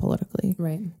involved politically.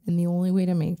 Right. And the only way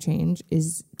to make change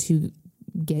is to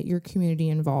get your community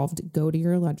involved, go to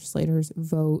your legislators,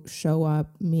 vote, show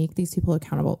up, make these people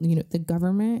accountable. The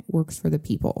government works for the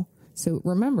people. So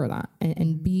remember that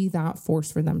and be that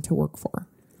force for them to work for.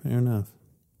 Fair enough.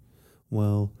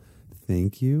 Well,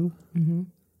 thank you,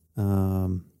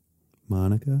 mm-hmm.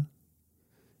 Monica.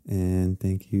 And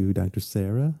thank you, Dr.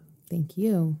 Sarah. Thank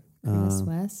you, Chris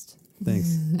West.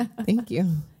 Thanks. Thank you.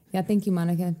 Yeah, thank you,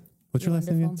 Monica. What's your last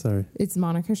name again? Sorry. It's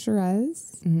Monica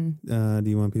Sherez. Mm-hmm. Do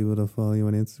you want people to follow you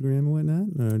on Instagram and whatnot?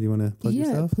 Or do you want to plug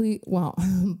yourself?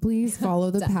 Please follow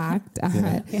the PAC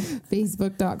at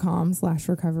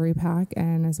facebook.com/recoverypac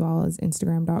and as well as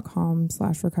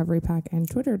instagram.com/recoverypac and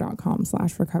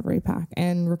twitter.com/recoverypac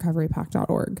and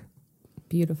recoverypac.org.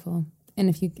 Beautiful. And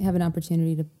if you have an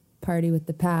opportunity to party with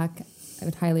the PAC, I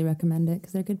would highly recommend it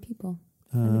because they're good people.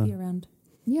 To be around.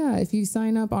 Yeah, if you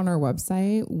sign up on our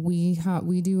website, we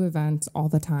do events all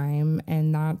the time,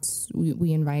 and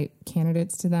we invite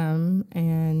candidates to them.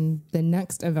 And the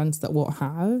next events that we'll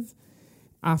have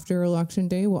after Election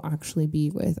Day will actually be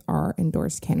with our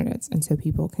endorsed candidates, and so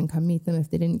people can come meet them if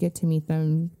they didn't get to meet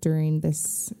them during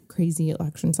this crazy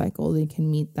election cycle. They can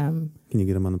meet them. Can you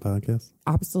get them on the podcast?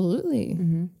 Absolutely.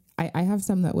 Mm-hmm. I have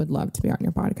some that would love to be on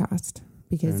your podcast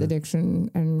because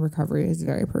addiction and recovery is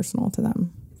very personal to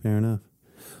them. Fair enough.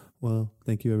 Well,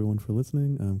 thank you everyone for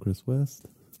listening. I'm Chris West.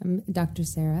 I'm Dr.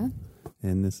 Sarah.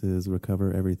 And this is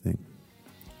Recover Everything.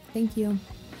 Thank you.